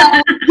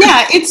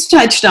 Yeah, it's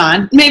touched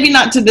on, maybe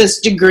not to this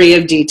degree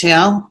of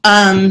detail.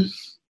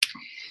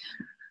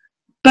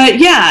 But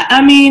yeah,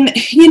 I mean,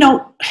 you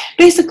know,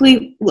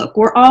 basically, look,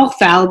 we're all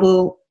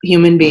fallible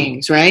human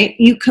beings, right?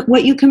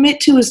 What you commit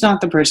to is not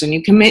the person.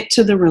 You commit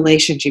to the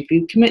relationship.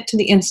 You commit to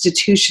the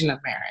institution of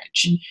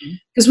marriage.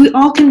 Because we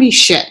all can be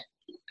shit.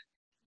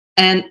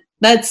 And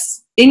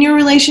that's in your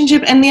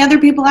relationship and the other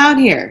people out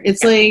here.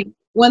 It's like,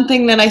 one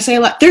thing that I say a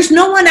lot, there's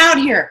no one out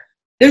here.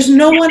 There's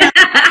no one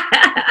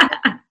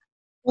out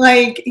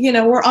like, you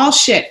know, we're all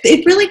shit.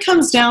 It really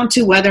comes down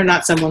to whether or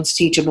not someone's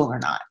teachable or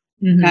not.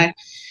 Mm-hmm. Okay.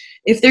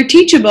 If they're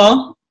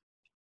teachable,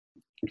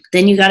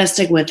 then you got to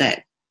stick with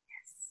it.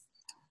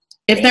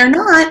 If they're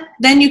not,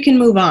 then you can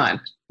move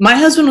on. My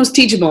husband was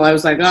teachable. I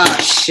was like, oh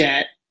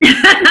shit.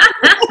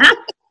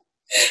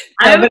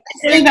 I'm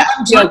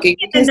joking.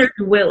 And they're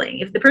willing.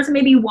 If the person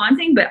may be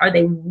wanting, but are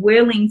they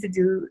willing to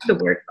do the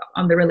work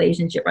on the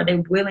relationship? Are they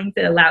willing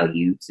to allow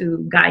you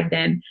to guide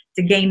them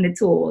to gain the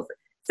tools?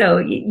 So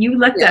you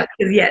lucked up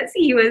because yes,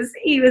 he was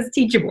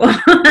teachable.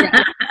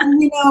 Yeah. And,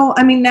 you know,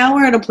 I mean, now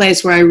we're at a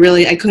place where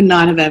I could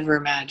not have ever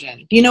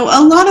imagined. You know,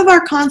 a lot of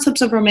our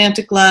concepts of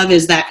romantic love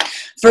is that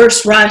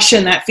first rush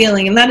and that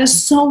feeling, and that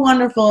is so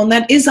wonderful, and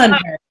that is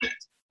unheard.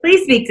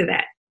 Please speak to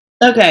that.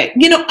 Okay.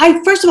 You know,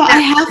 first of all, I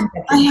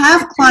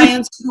have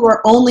clients who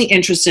are only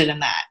interested in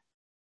that.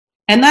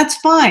 And that's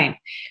fine.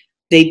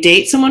 They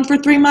date someone for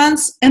 3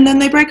 months and then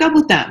they break up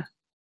with them.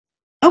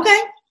 Okay.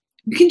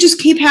 You can just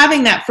keep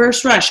having that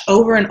first rush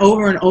over and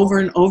over and over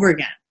and over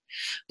again.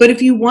 But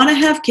if you want to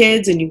have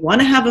kids and you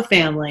want to have a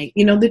family,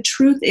 you know, the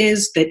truth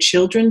is that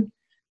children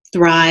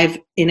thrive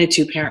in a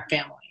 2-parent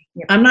family.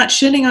 Yep. I'm not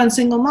shitting on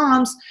single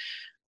moms.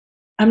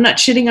 I'm not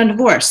shitting on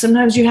divorce.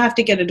 Sometimes you have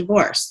to get a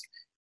divorce.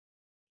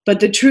 But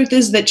the truth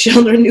is that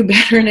children do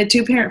better in a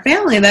 2-parent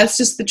family. That's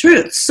just the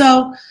truth.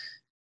 So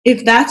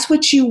if that's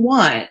what you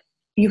want,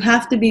 you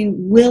have to be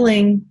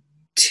willing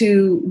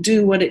to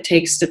do what it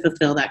takes to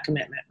fulfill that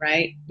commitment,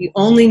 right? You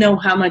only know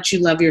how much you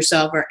love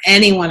yourself or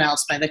anyone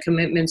else by the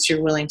commitments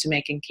you're willing to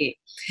make and keep.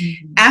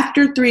 Mm-hmm.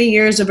 After 3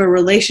 years of a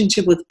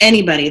relationship with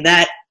anybody,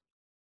 that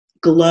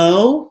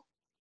glow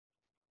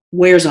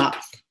wears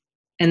off.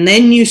 And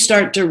then you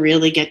start to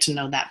really get to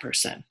know that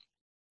person.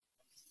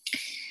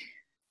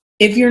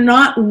 If you're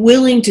not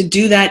willing to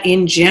do that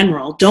in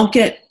general, don't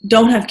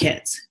have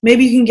kids.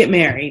 Maybe you can get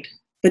married,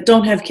 but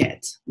don't have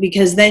kids,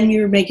 because then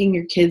you're making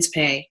your kids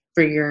pay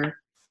for your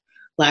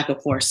lack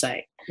of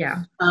foresight.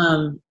 Yeah.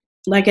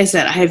 Like I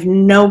said, I have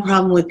no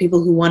problem with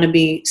people who want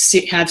to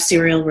have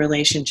serial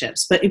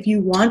relationships. But if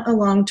you want a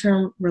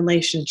long-term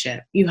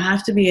relationship, you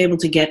have to be able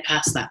to get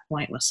past that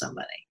point with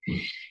somebody.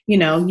 You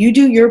know, you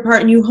do your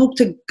part and you hope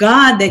to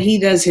God that he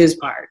does his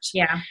part.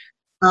 Yeah.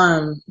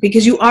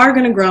 Because you are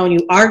going to grow and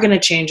you are going to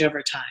change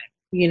over time.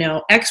 You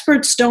know,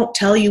 experts don't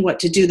tell you what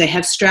to do. They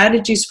have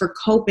strategies for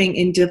coping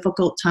in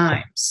difficult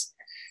times.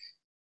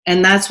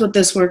 And that's what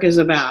this work is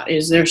about,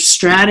 is there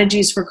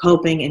strategies for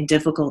coping in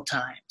difficult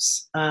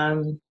times.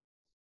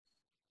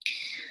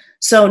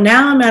 So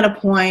now I'm at a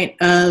point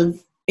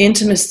of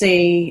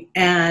intimacy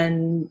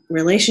and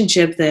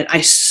relationship that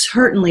I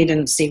certainly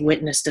didn't see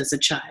witnessed as a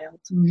child,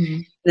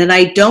 that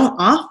I don't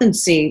often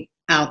see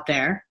out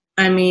there.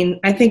 I mean,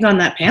 I think on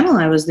that panel,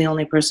 I was the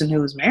only person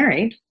who was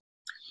married.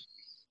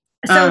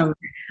 So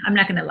I'm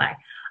not going to lie.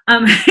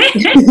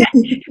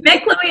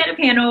 Met Chloe at a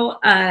panel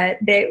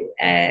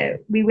that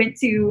we went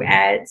to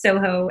at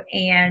Soho,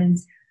 and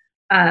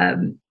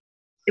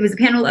it was a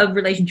panel of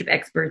relationship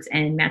experts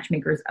and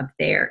matchmakers up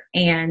there.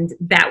 And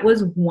that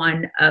was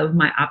one of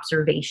my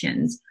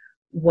observations,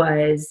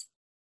 was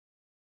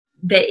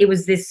that it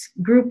was this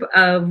group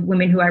of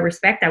women who I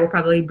respect. I would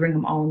probably bring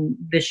them on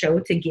the show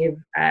to give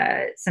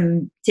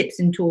some tips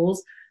and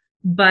tools.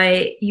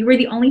 But you were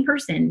the only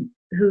person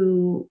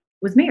who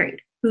was married,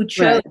 who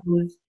chose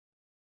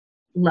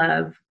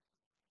love,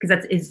 because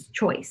that's his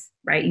choice,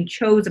 right? You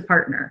chose a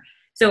partner.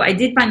 So I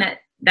did find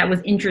that was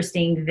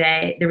interesting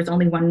that there was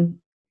only one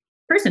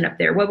person up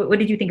there. What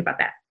did you think about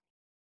that?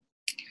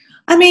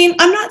 I mean,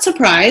 I'm not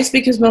surprised,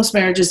 because most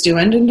marriages do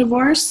end in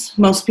divorce.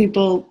 Most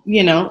people,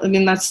 you know, I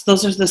mean,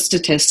 those are the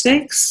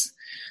statistics.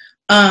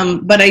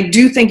 But I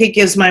do think it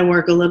gives my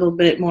work a little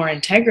bit more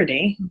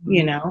integrity,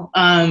 you know,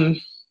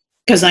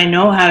 because I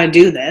know how to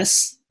do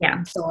this.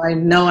 Yeah. So I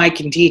know I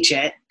can teach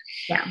it.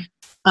 Yeah.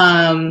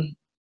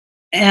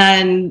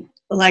 And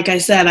like I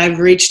said, I've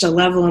reached a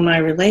level in my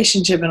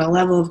relationship and a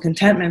level of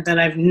contentment that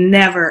I've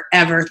never,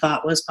 ever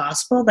thought was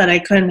possible, that I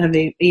couldn't have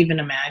even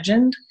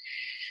imagined.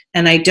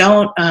 And I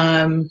don't,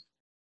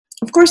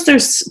 of course,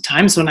 there's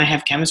times when I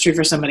have chemistry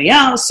for somebody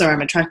else or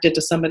I'm attracted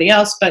to somebody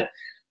else, but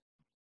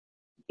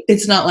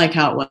it's not like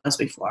how it was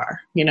before.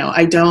 You know,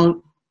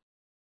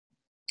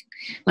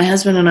 my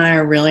husband and I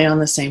are really on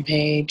the same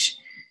page.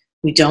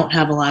 We don't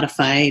have a lot of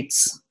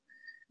fights.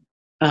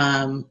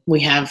 We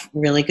have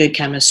really good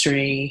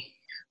chemistry,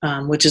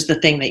 which is the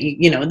thing that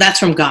you know, that's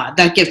from God.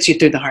 That gets you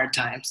through the hard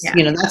times. Yeah.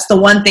 You know, that's the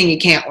one thing you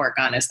can't work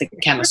on, is the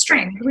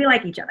chemistry. We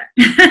like each other.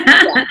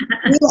 Yeah.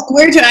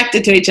 We're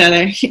attracted to each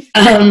other.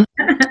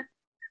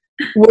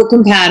 We're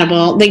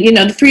compatible. You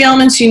know, the 3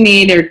 elements you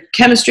need are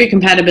chemistry,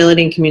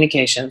 compatibility, and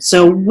communication.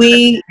 So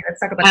we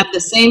have the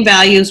same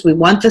values. We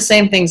want the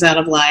same things out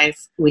of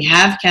life. We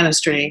have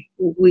chemistry.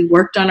 We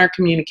worked on our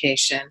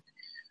communication.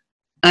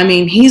 I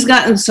mean, he's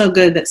gotten so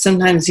good that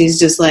sometimes he's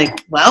just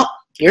like, well,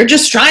 you're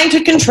just trying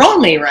to control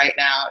me right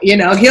now. You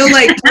know, he'll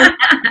like,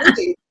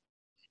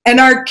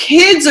 and our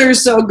kids are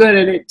so good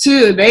at it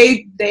too.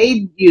 They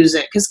use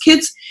it, because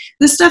kids,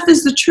 this stuff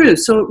is the truth.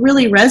 So it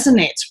really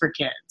resonates for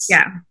kids.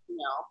 Yeah.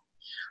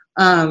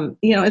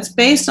 It's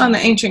based on the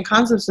ancient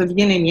concepts of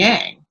yin and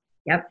yang.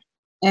 Yep.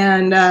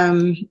 And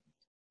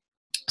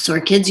so our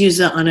kids use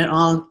it on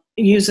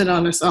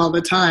us all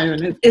the time.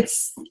 And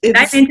it's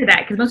dive into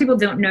that, because most people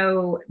don't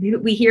know.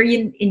 We hear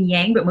yin and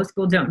yang, but most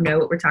people don't know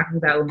what we're talking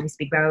about when we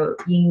speak about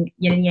yin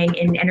and yang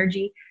in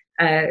energy.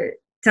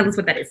 Tell us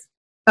what that is.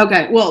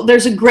 Okay, well,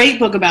 there's a great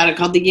book about it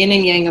called The Yin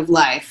and Yang of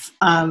Life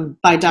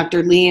by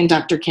Dr. Lee and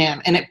Dr.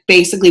 Kim, and it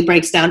basically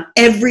breaks down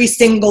every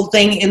single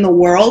thing in the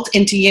world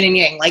into yin and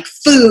yang, like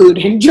food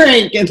and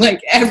drink and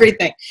like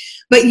everything.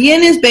 But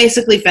yin is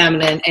basically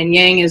feminine and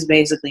yang is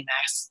basically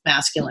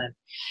masculine.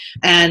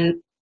 And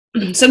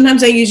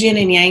sometimes I use yin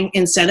and yang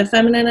instead of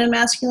feminine and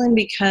masculine,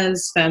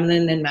 because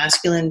feminine and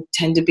masculine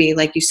tend to be,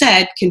 like you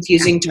said,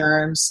 confusing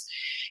terms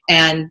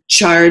and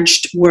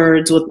charged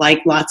words with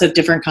like lots of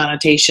different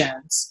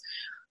connotations.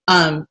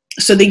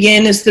 So the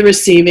yin is the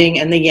receiving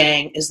and the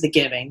yang is the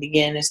giving. The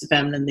yin is the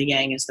feminine, the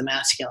yang is the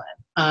masculine.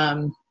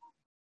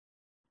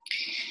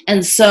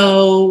 And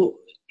so,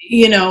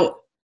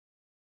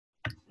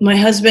 my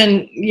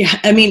husband,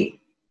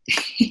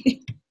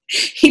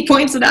 he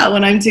points it out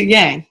when I'm too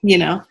yang,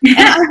 And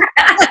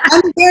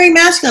I'm very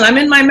masculine. I'm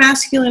in my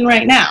masculine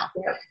right now.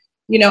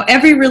 Yep.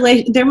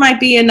 There might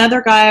be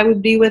another guy I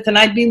would be with and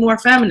I'd be more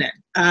feminine,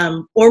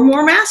 or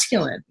more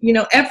masculine.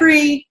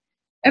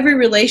 Every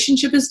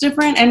relationship is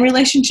different, and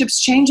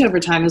relationships change over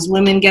time. As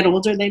women get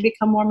older, they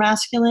become more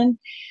masculine,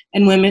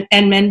 and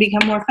men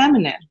become more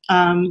feminine.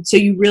 So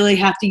you really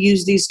have to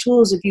use these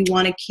tools if you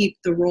want to keep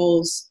the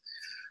roles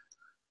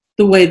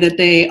the way that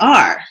they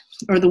are,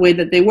 or the way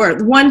that they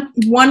were. One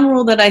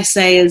rule that I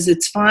say is,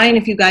 it's fine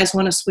if you guys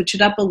want to switch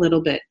it up a little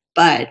bit,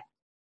 but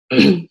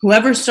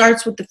whoever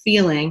starts with the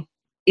feeling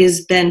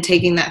is then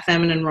taking that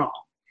feminine role.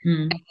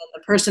 And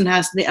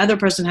the other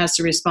person has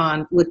to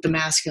respond with the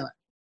masculine.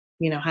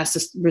 Has to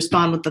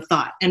respond with the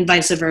thought, and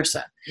vice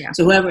versa. Yeah.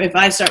 So if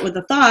I start with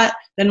the thought,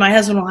 then my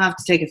husband will have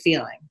to take a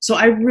feeling. So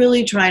I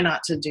really try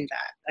not to do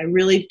that.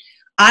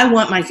 I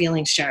want my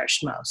feelings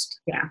cherished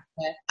most. Yeah.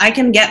 I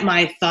can get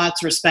my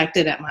thoughts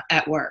respected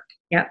at work.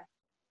 Yep.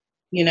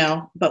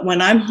 But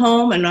when I'm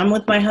home and I'm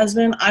with my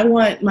husband, I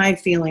want my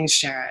feelings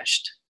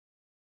cherished.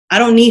 I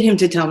don't need him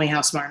to tell me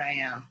how smart I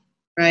am,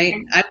 right?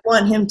 I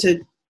want him to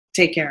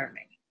take care of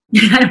me.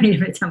 I don't need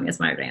him to tell me how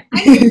smart I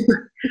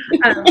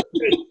am.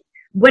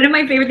 One of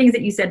my favorite things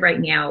that you said right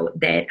now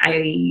that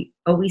I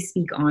always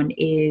speak on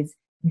is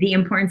the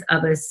importance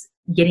of us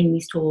getting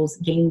these tools,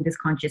 gaining this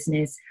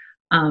consciousness,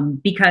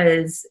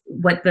 because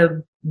what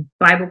the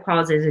Bible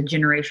calls as a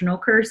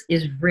generational curse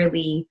is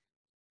really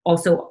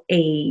also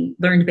a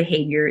learned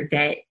behavior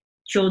that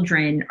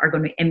children are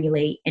going to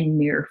emulate and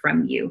mirror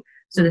from you.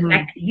 So the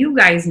fact that you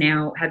guys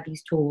now have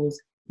these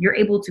tools, you're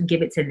able to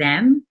give it to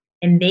them,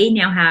 and they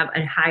now have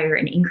a higher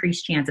and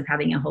increased chance of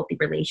having a healthy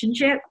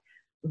relationship,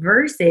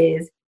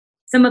 versus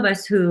some of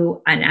us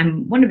who, and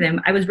I'm one of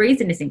them, I was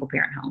raised in a single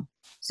parent home.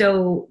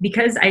 So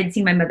because I had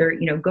seen my mother,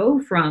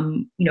 go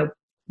from,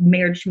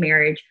 marriage to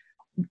marriage,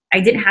 I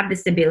didn't have the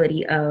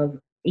stability of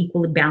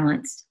equally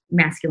balanced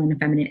masculine and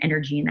feminine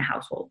energy in the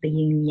household, the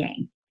yin and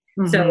yang.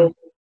 So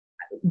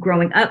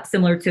growing up,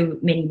 similar to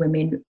many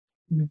women,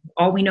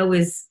 all we know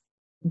is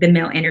the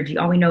male energy.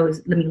 All we know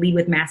is, let me lead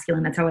with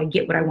masculine. That's how I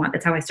get what I want.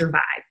 That's how I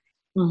survive.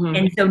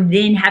 And so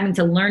then having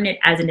to learn it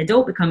as an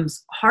adult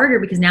becomes harder,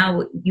 because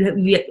now you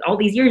have all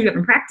these years you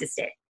haven't practiced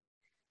it.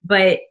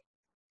 But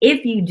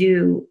if you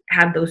do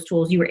have those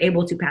tools, you were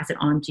able to pass it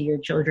on to your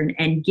children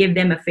and give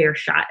them a fair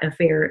shot,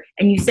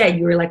 and you said,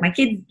 you were like, my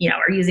kids,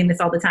 are using this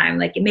all the time.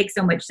 Like, it makes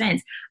so much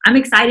sense. I'm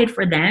excited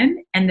for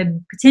them and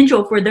the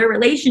potential for their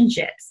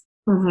relationships.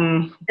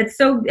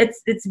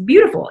 It's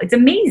beautiful. It's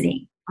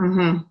amazing.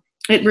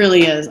 It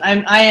really is.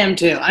 I am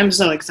too. I'm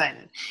so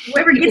excited.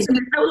 Whoever gets them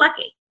is so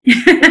lucky.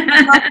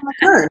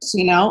 Curse,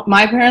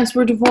 my parents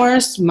were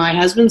divorced, my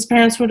husband's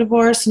parents were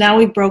divorced. Now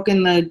we've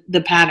broken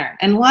the pattern,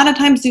 and a lot of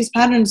times these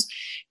patterns,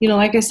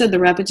 like I said, the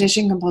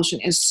repetition compulsion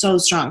is so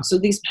strong, so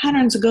these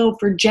patterns go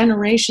for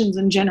generations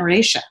and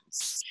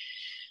generations.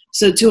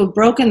 So to have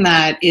broken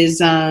that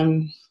is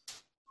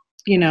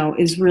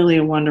is really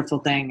a wonderful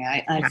thing.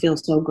 I feel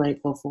so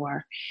grateful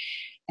for.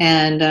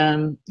 And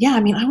I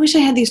wish I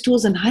had these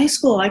tools in high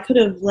school. I could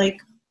have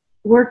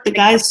worked the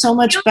guys so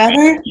much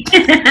better.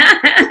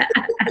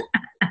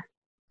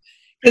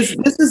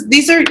 Because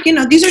these are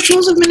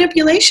tools of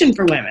manipulation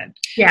for women.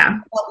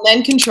 Yeah. Well,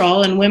 men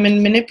control and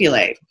women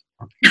manipulate.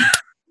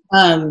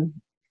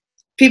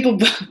 People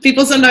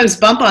sometimes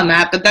bump on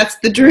that, but that's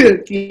the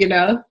truth,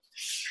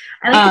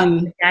 I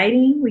like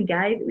guiding. We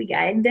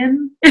guide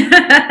them. That's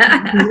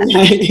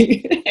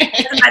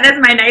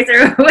my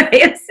nicer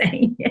way of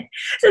saying it,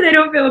 so they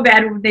don't feel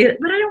bad. But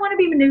I don't want to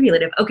be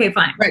manipulative. Okay,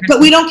 fine. Right,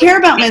 but we don't care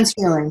about men's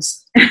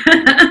feelings.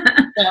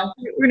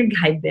 we're going to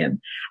guide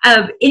them.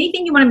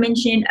 Anything you want to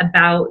mention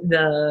about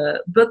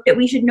the book that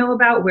we should know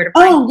about? Where to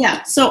find Oh,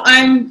 yeah. So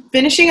I'm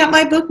finishing up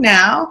my book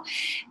now,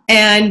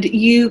 and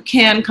you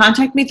can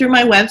contact me through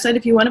my website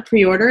if you want to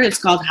pre-order. It's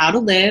called How to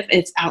Live.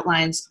 It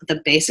outlines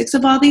the basics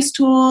of all these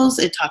tools.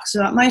 It talks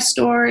about my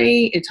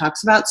story. It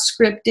talks about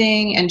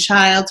scripting and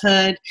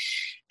childhood.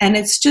 And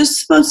it's just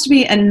supposed to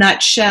be a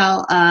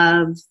nutshell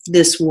of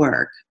this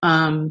work,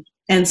 and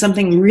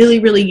something really,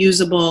 really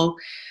usable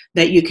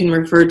that you can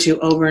refer to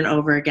over and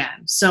over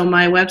again. So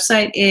my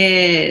website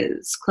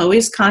is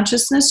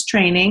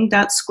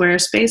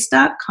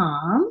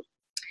chloesconsciousnesstraining.squarespace.com.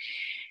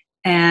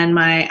 And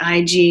my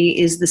IG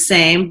is the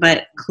same,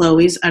 but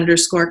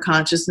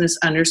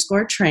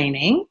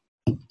Chloe's_consciousness_training.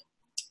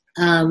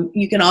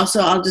 You can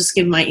also, I'll just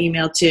give my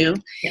email too.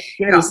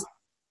 Yep.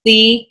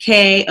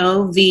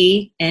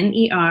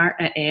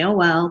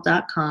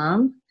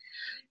 CKOVNER@AOL.com.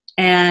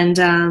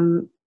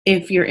 And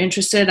if you're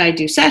interested, I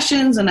do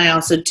sessions, and I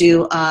also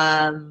do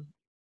a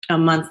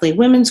monthly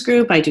women's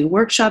group. I do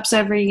workshops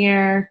every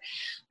year.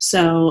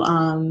 So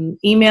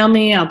email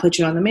me. I'll put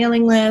you on the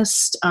mailing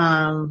list,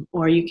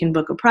 or you can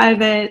book a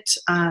private.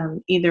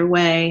 Either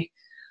way,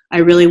 I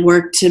really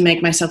work to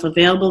make myself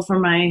available for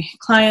my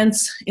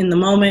clients in the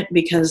moment,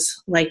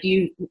 because like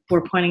you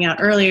were pointing out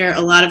earlier,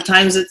 a lot of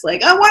times it's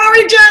like, oh, what are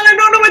we doing? I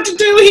don't know what to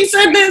do. He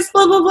said this,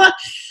 blah, blah, blah.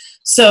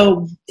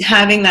 So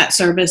having that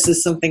service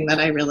is something that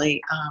I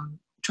really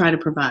try to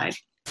provide.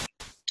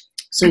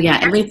 So yeah,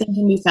 everything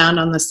can be found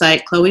on the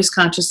site,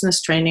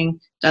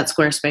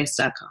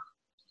 chloesconsciousnesstraining.squarespace.com.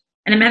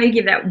 And I'm going to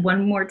give that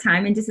one more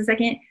time in just a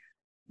second,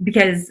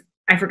 because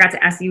I forgot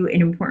to ask you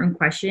an important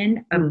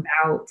question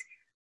about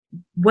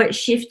what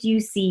shift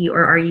you see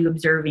or are you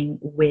observing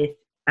with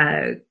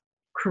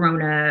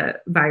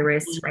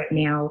coronavirus right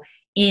now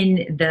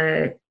in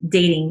the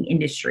dating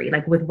industry,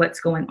 like with what's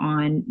going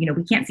on. You know,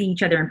 we can't see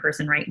each other in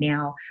person right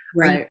now.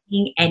 Right. Are you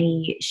seeing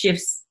any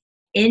shifts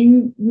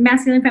in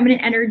masculine, feminine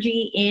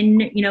energy,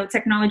 in, you know,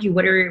 technology?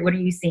 What are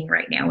you seeing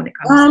right now when it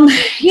comes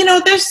to you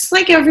know, there's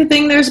like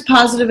everything, there's a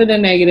positive and a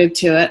negative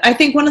to it. I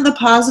think one of the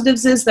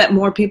positives is that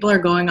more people are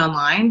going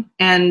online.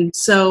 And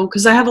so,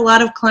 because I have a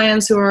lot of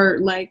clients who are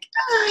like,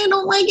 I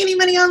don't like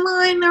anybody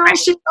online, they're all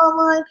shit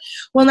online.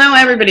 Well, now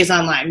everybody's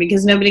online,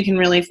 because nobody can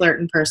really flirt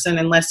in person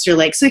unless you're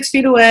like 6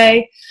 feet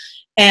away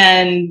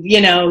and,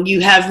 you know,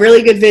 you have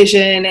really good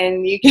vision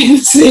and you can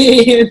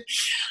see.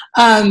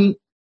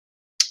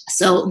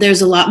 So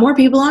there's a lot more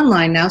people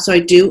online now. So I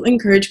do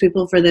encourage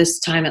people for this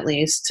time, at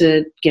least,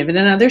 to give it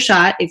another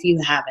shot if you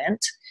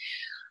haven't.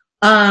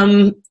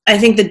 I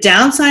think the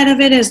downside of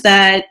it is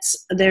that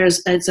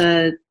there's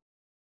a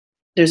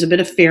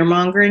bit of fear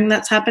mongering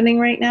that's happening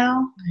right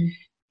now.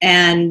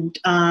 And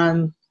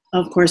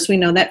of course, we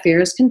know that fear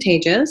is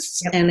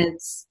contagious. Yep. And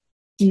it's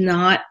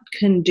not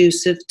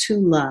conducive to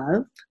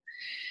love.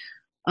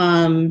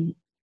 And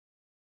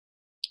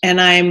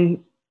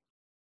I'm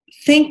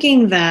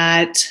thinking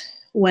that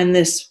when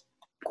this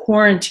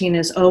quarantine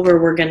is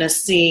over, we're going to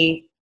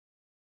see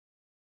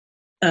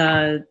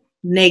a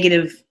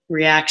negative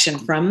reaction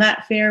from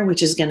that fear,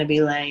 which is going to be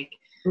like,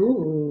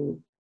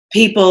 ooh,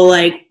 people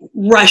like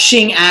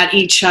rushing at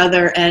each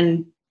other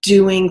and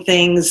doing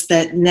things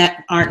that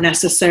aren't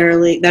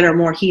necessarily, that are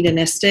more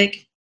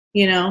hedonistic,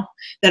 you know,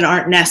 that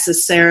aren't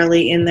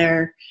necessarily in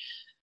their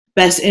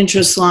best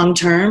interest long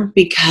term,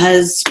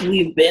 because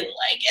we've been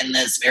like in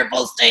this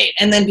fearful state.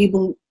 And then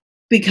people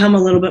become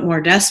a little bit more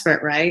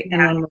desperate, right? Yeah.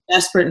 And when we're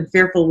desperate and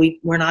fearful,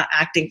 we're not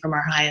acting from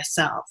our highest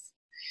self.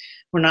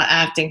 We're not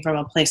acting from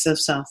a place of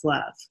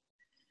self-love.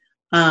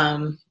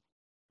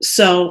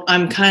 So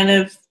I'm kind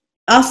of,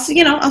 I'll see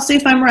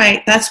if I'm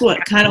right. That's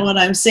what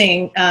I'm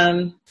seeing.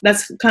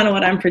 That's kind of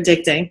what I'm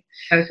predicting.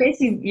 Okay,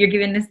 so you're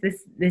giving us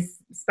this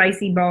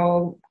spicy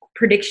ball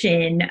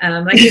prediction,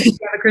 like you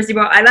have a crystal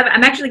ball. I love it.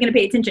 I'm actually going to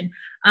pay attention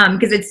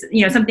because it's,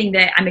 you know, something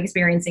that I'm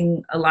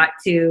experiencing a lot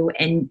too.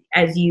 And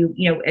as you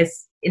know,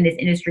 as in this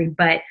industry,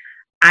 but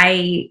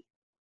I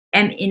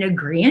am in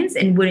agreement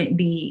and wouldn't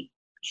be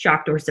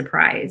shocked or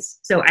surprised.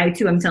 So I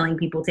too am telling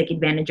people, take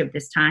advantage of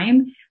this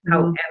time.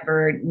 Mm-hmm.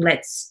 However,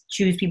 let's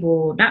choose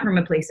people not from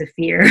a place of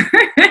fear,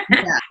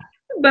 yeah,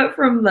 but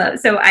from love.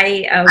 So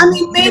I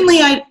mean,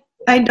 mainly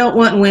I don't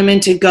want women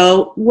to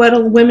go,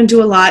 what women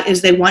do a lot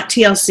is they want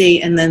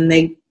TLC and then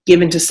they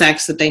give into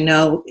sex that they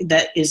know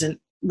that isn't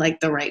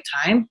like the right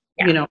time,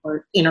 yeah, you know,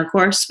 or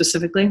intercourse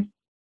specifically.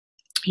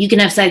 You can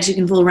have sex, you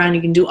can fool around,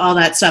 you can do all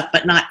that stuff,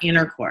 but not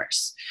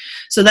intercourse.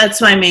 So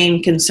that's my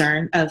main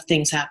concern of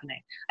things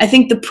happening. I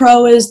think the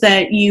pro is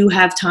that you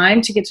have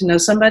time to get to know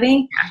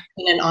somebody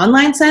in an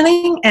online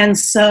setting. And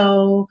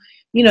so,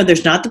 you know,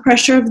 there's not the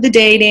pressure of the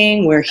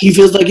dating where he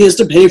feels like he has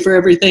to pay for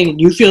everything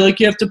and you feel like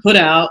you have to put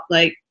out,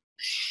 like,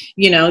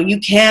 you know, you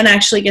can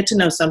actually get to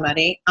know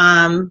somebody.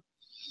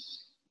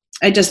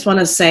 I just want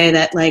to say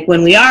that, like,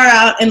 when we are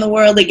out in the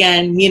world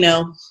again, you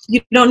know,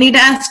 you don't need to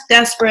ask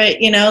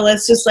desperate, you know,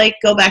 let's just like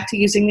go back to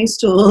using these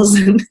tools.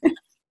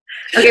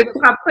 Okay, but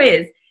pop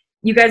quiz.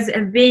 You guys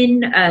have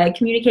been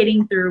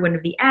communicating through one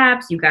of the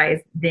apps. You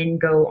guys then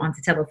go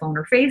onto telephone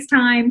or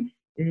FaceTime.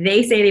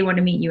 they say they want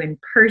to meet you in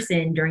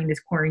person during this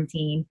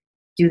quarantine,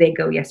 do they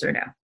go yes or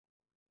no?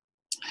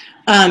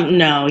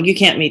 No, you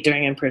can't meet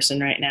during in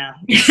person right now.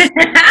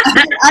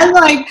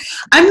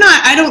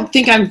 I don't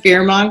think I'm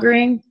fear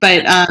mongering,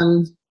 but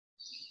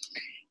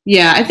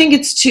yeah, I think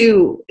it's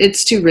too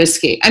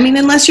risky. I mean,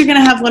 unless you're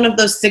going to have one of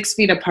those 6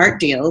 feet apart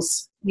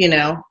deals, you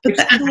know, but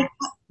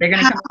they're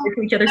going to come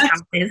to each other's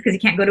houses because you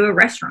can't go to a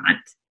restaurant.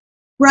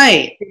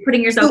 Right. You're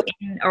putting yourself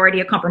in already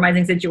a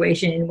compromising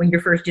situation when you're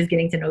first just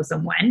getting to know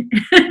someone.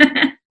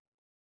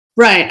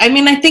 Right. I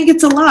mean, I think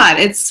it's a lot.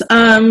 It's,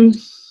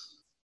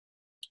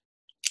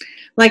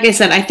 like I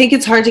said, I think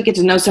it's hard to get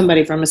to know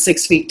somebody from a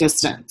 6 feet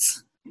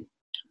distance.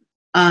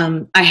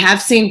 I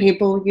have seen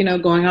people, you know,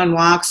 going on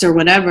walks or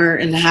whatever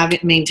and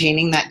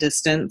maintaining that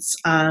distance.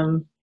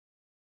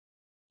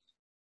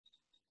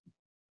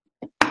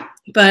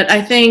 But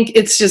I think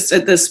it's just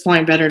at this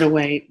point better to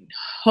wait.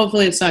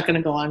 Hopefully it's not going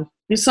to go on.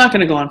 It's not going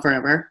to go on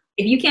forever.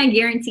 If you can't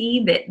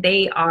guarantee that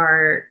they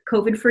are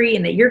COVID-free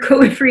and that you're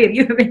COVID-free if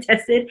you have been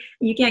tested,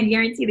 you can't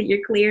guarantee that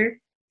you're clear,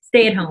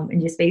 stay at home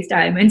and just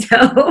FaceTime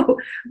until...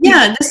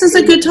 Yeah, this is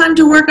a good time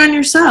to work on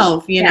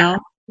yourself, you know.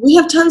 We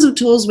have tons of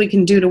tools we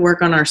can do to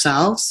work on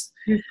ourselves.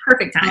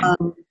 Perfect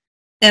time.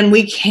 And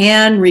we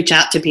can reach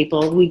out to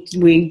people.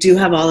 We do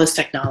have all this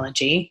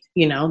technology,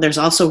 you know. There's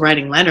also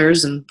writing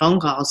letters and phone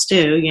calls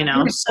too, you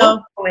know.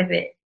 So with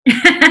it.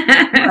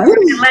 Right?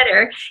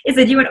 Letter. It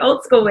said you went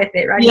old school with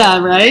it, right?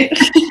 Yeah, right.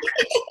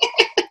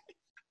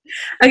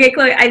 Okay,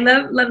 Chloe, I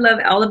love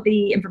all of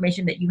the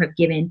information that you have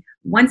given.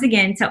 Once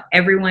again, tell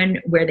everyone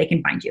where they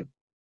can find you.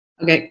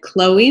 Okay,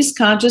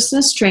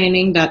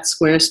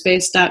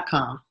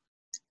 chloesconsciousnesstraining.squarespace.com.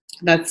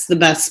 That's the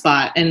best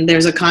spot. And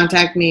there's a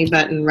contact me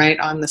button right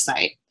on the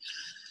site.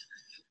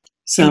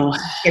 So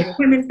get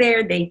appointments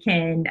there. They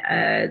can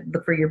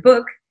look for your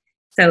book.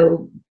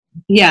 So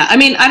yeah, I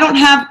mean, I don't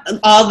have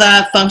all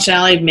the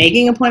functionality of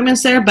making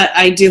appointments there, but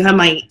I do have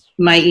my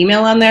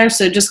email on there.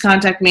 So just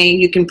contact me.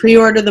 You can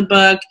pre-order the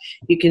book.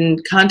 You can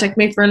contact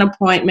me for an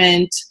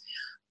appointment.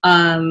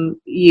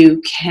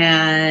 You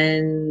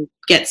can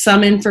get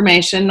some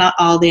information. Not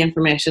all the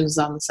information is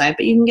on the site,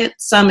 but you can get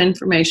some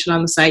information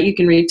on the site. You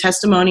can read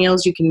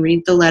testimonials. You can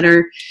read the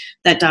letter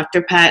that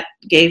Dr. Pat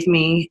gave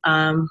me,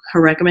 her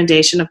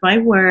recommendation of my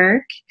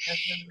work.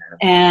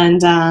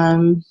 And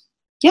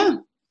yeah,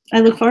 I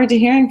look forward to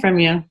hearing from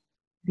you.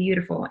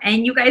 Beautiful.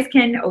 And you guys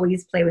can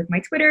always play with my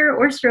Twitter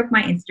or stroke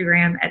my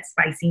Instagram at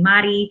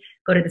SpicyMadi.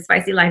 Go to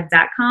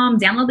thespicylife.com,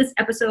 download this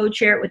episode,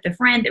 share it with a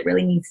friend that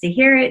really needs to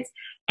hear it.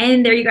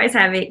 And there you guys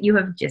have it. You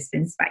have just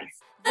been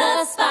spiced.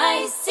 The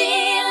Spicy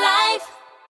Life.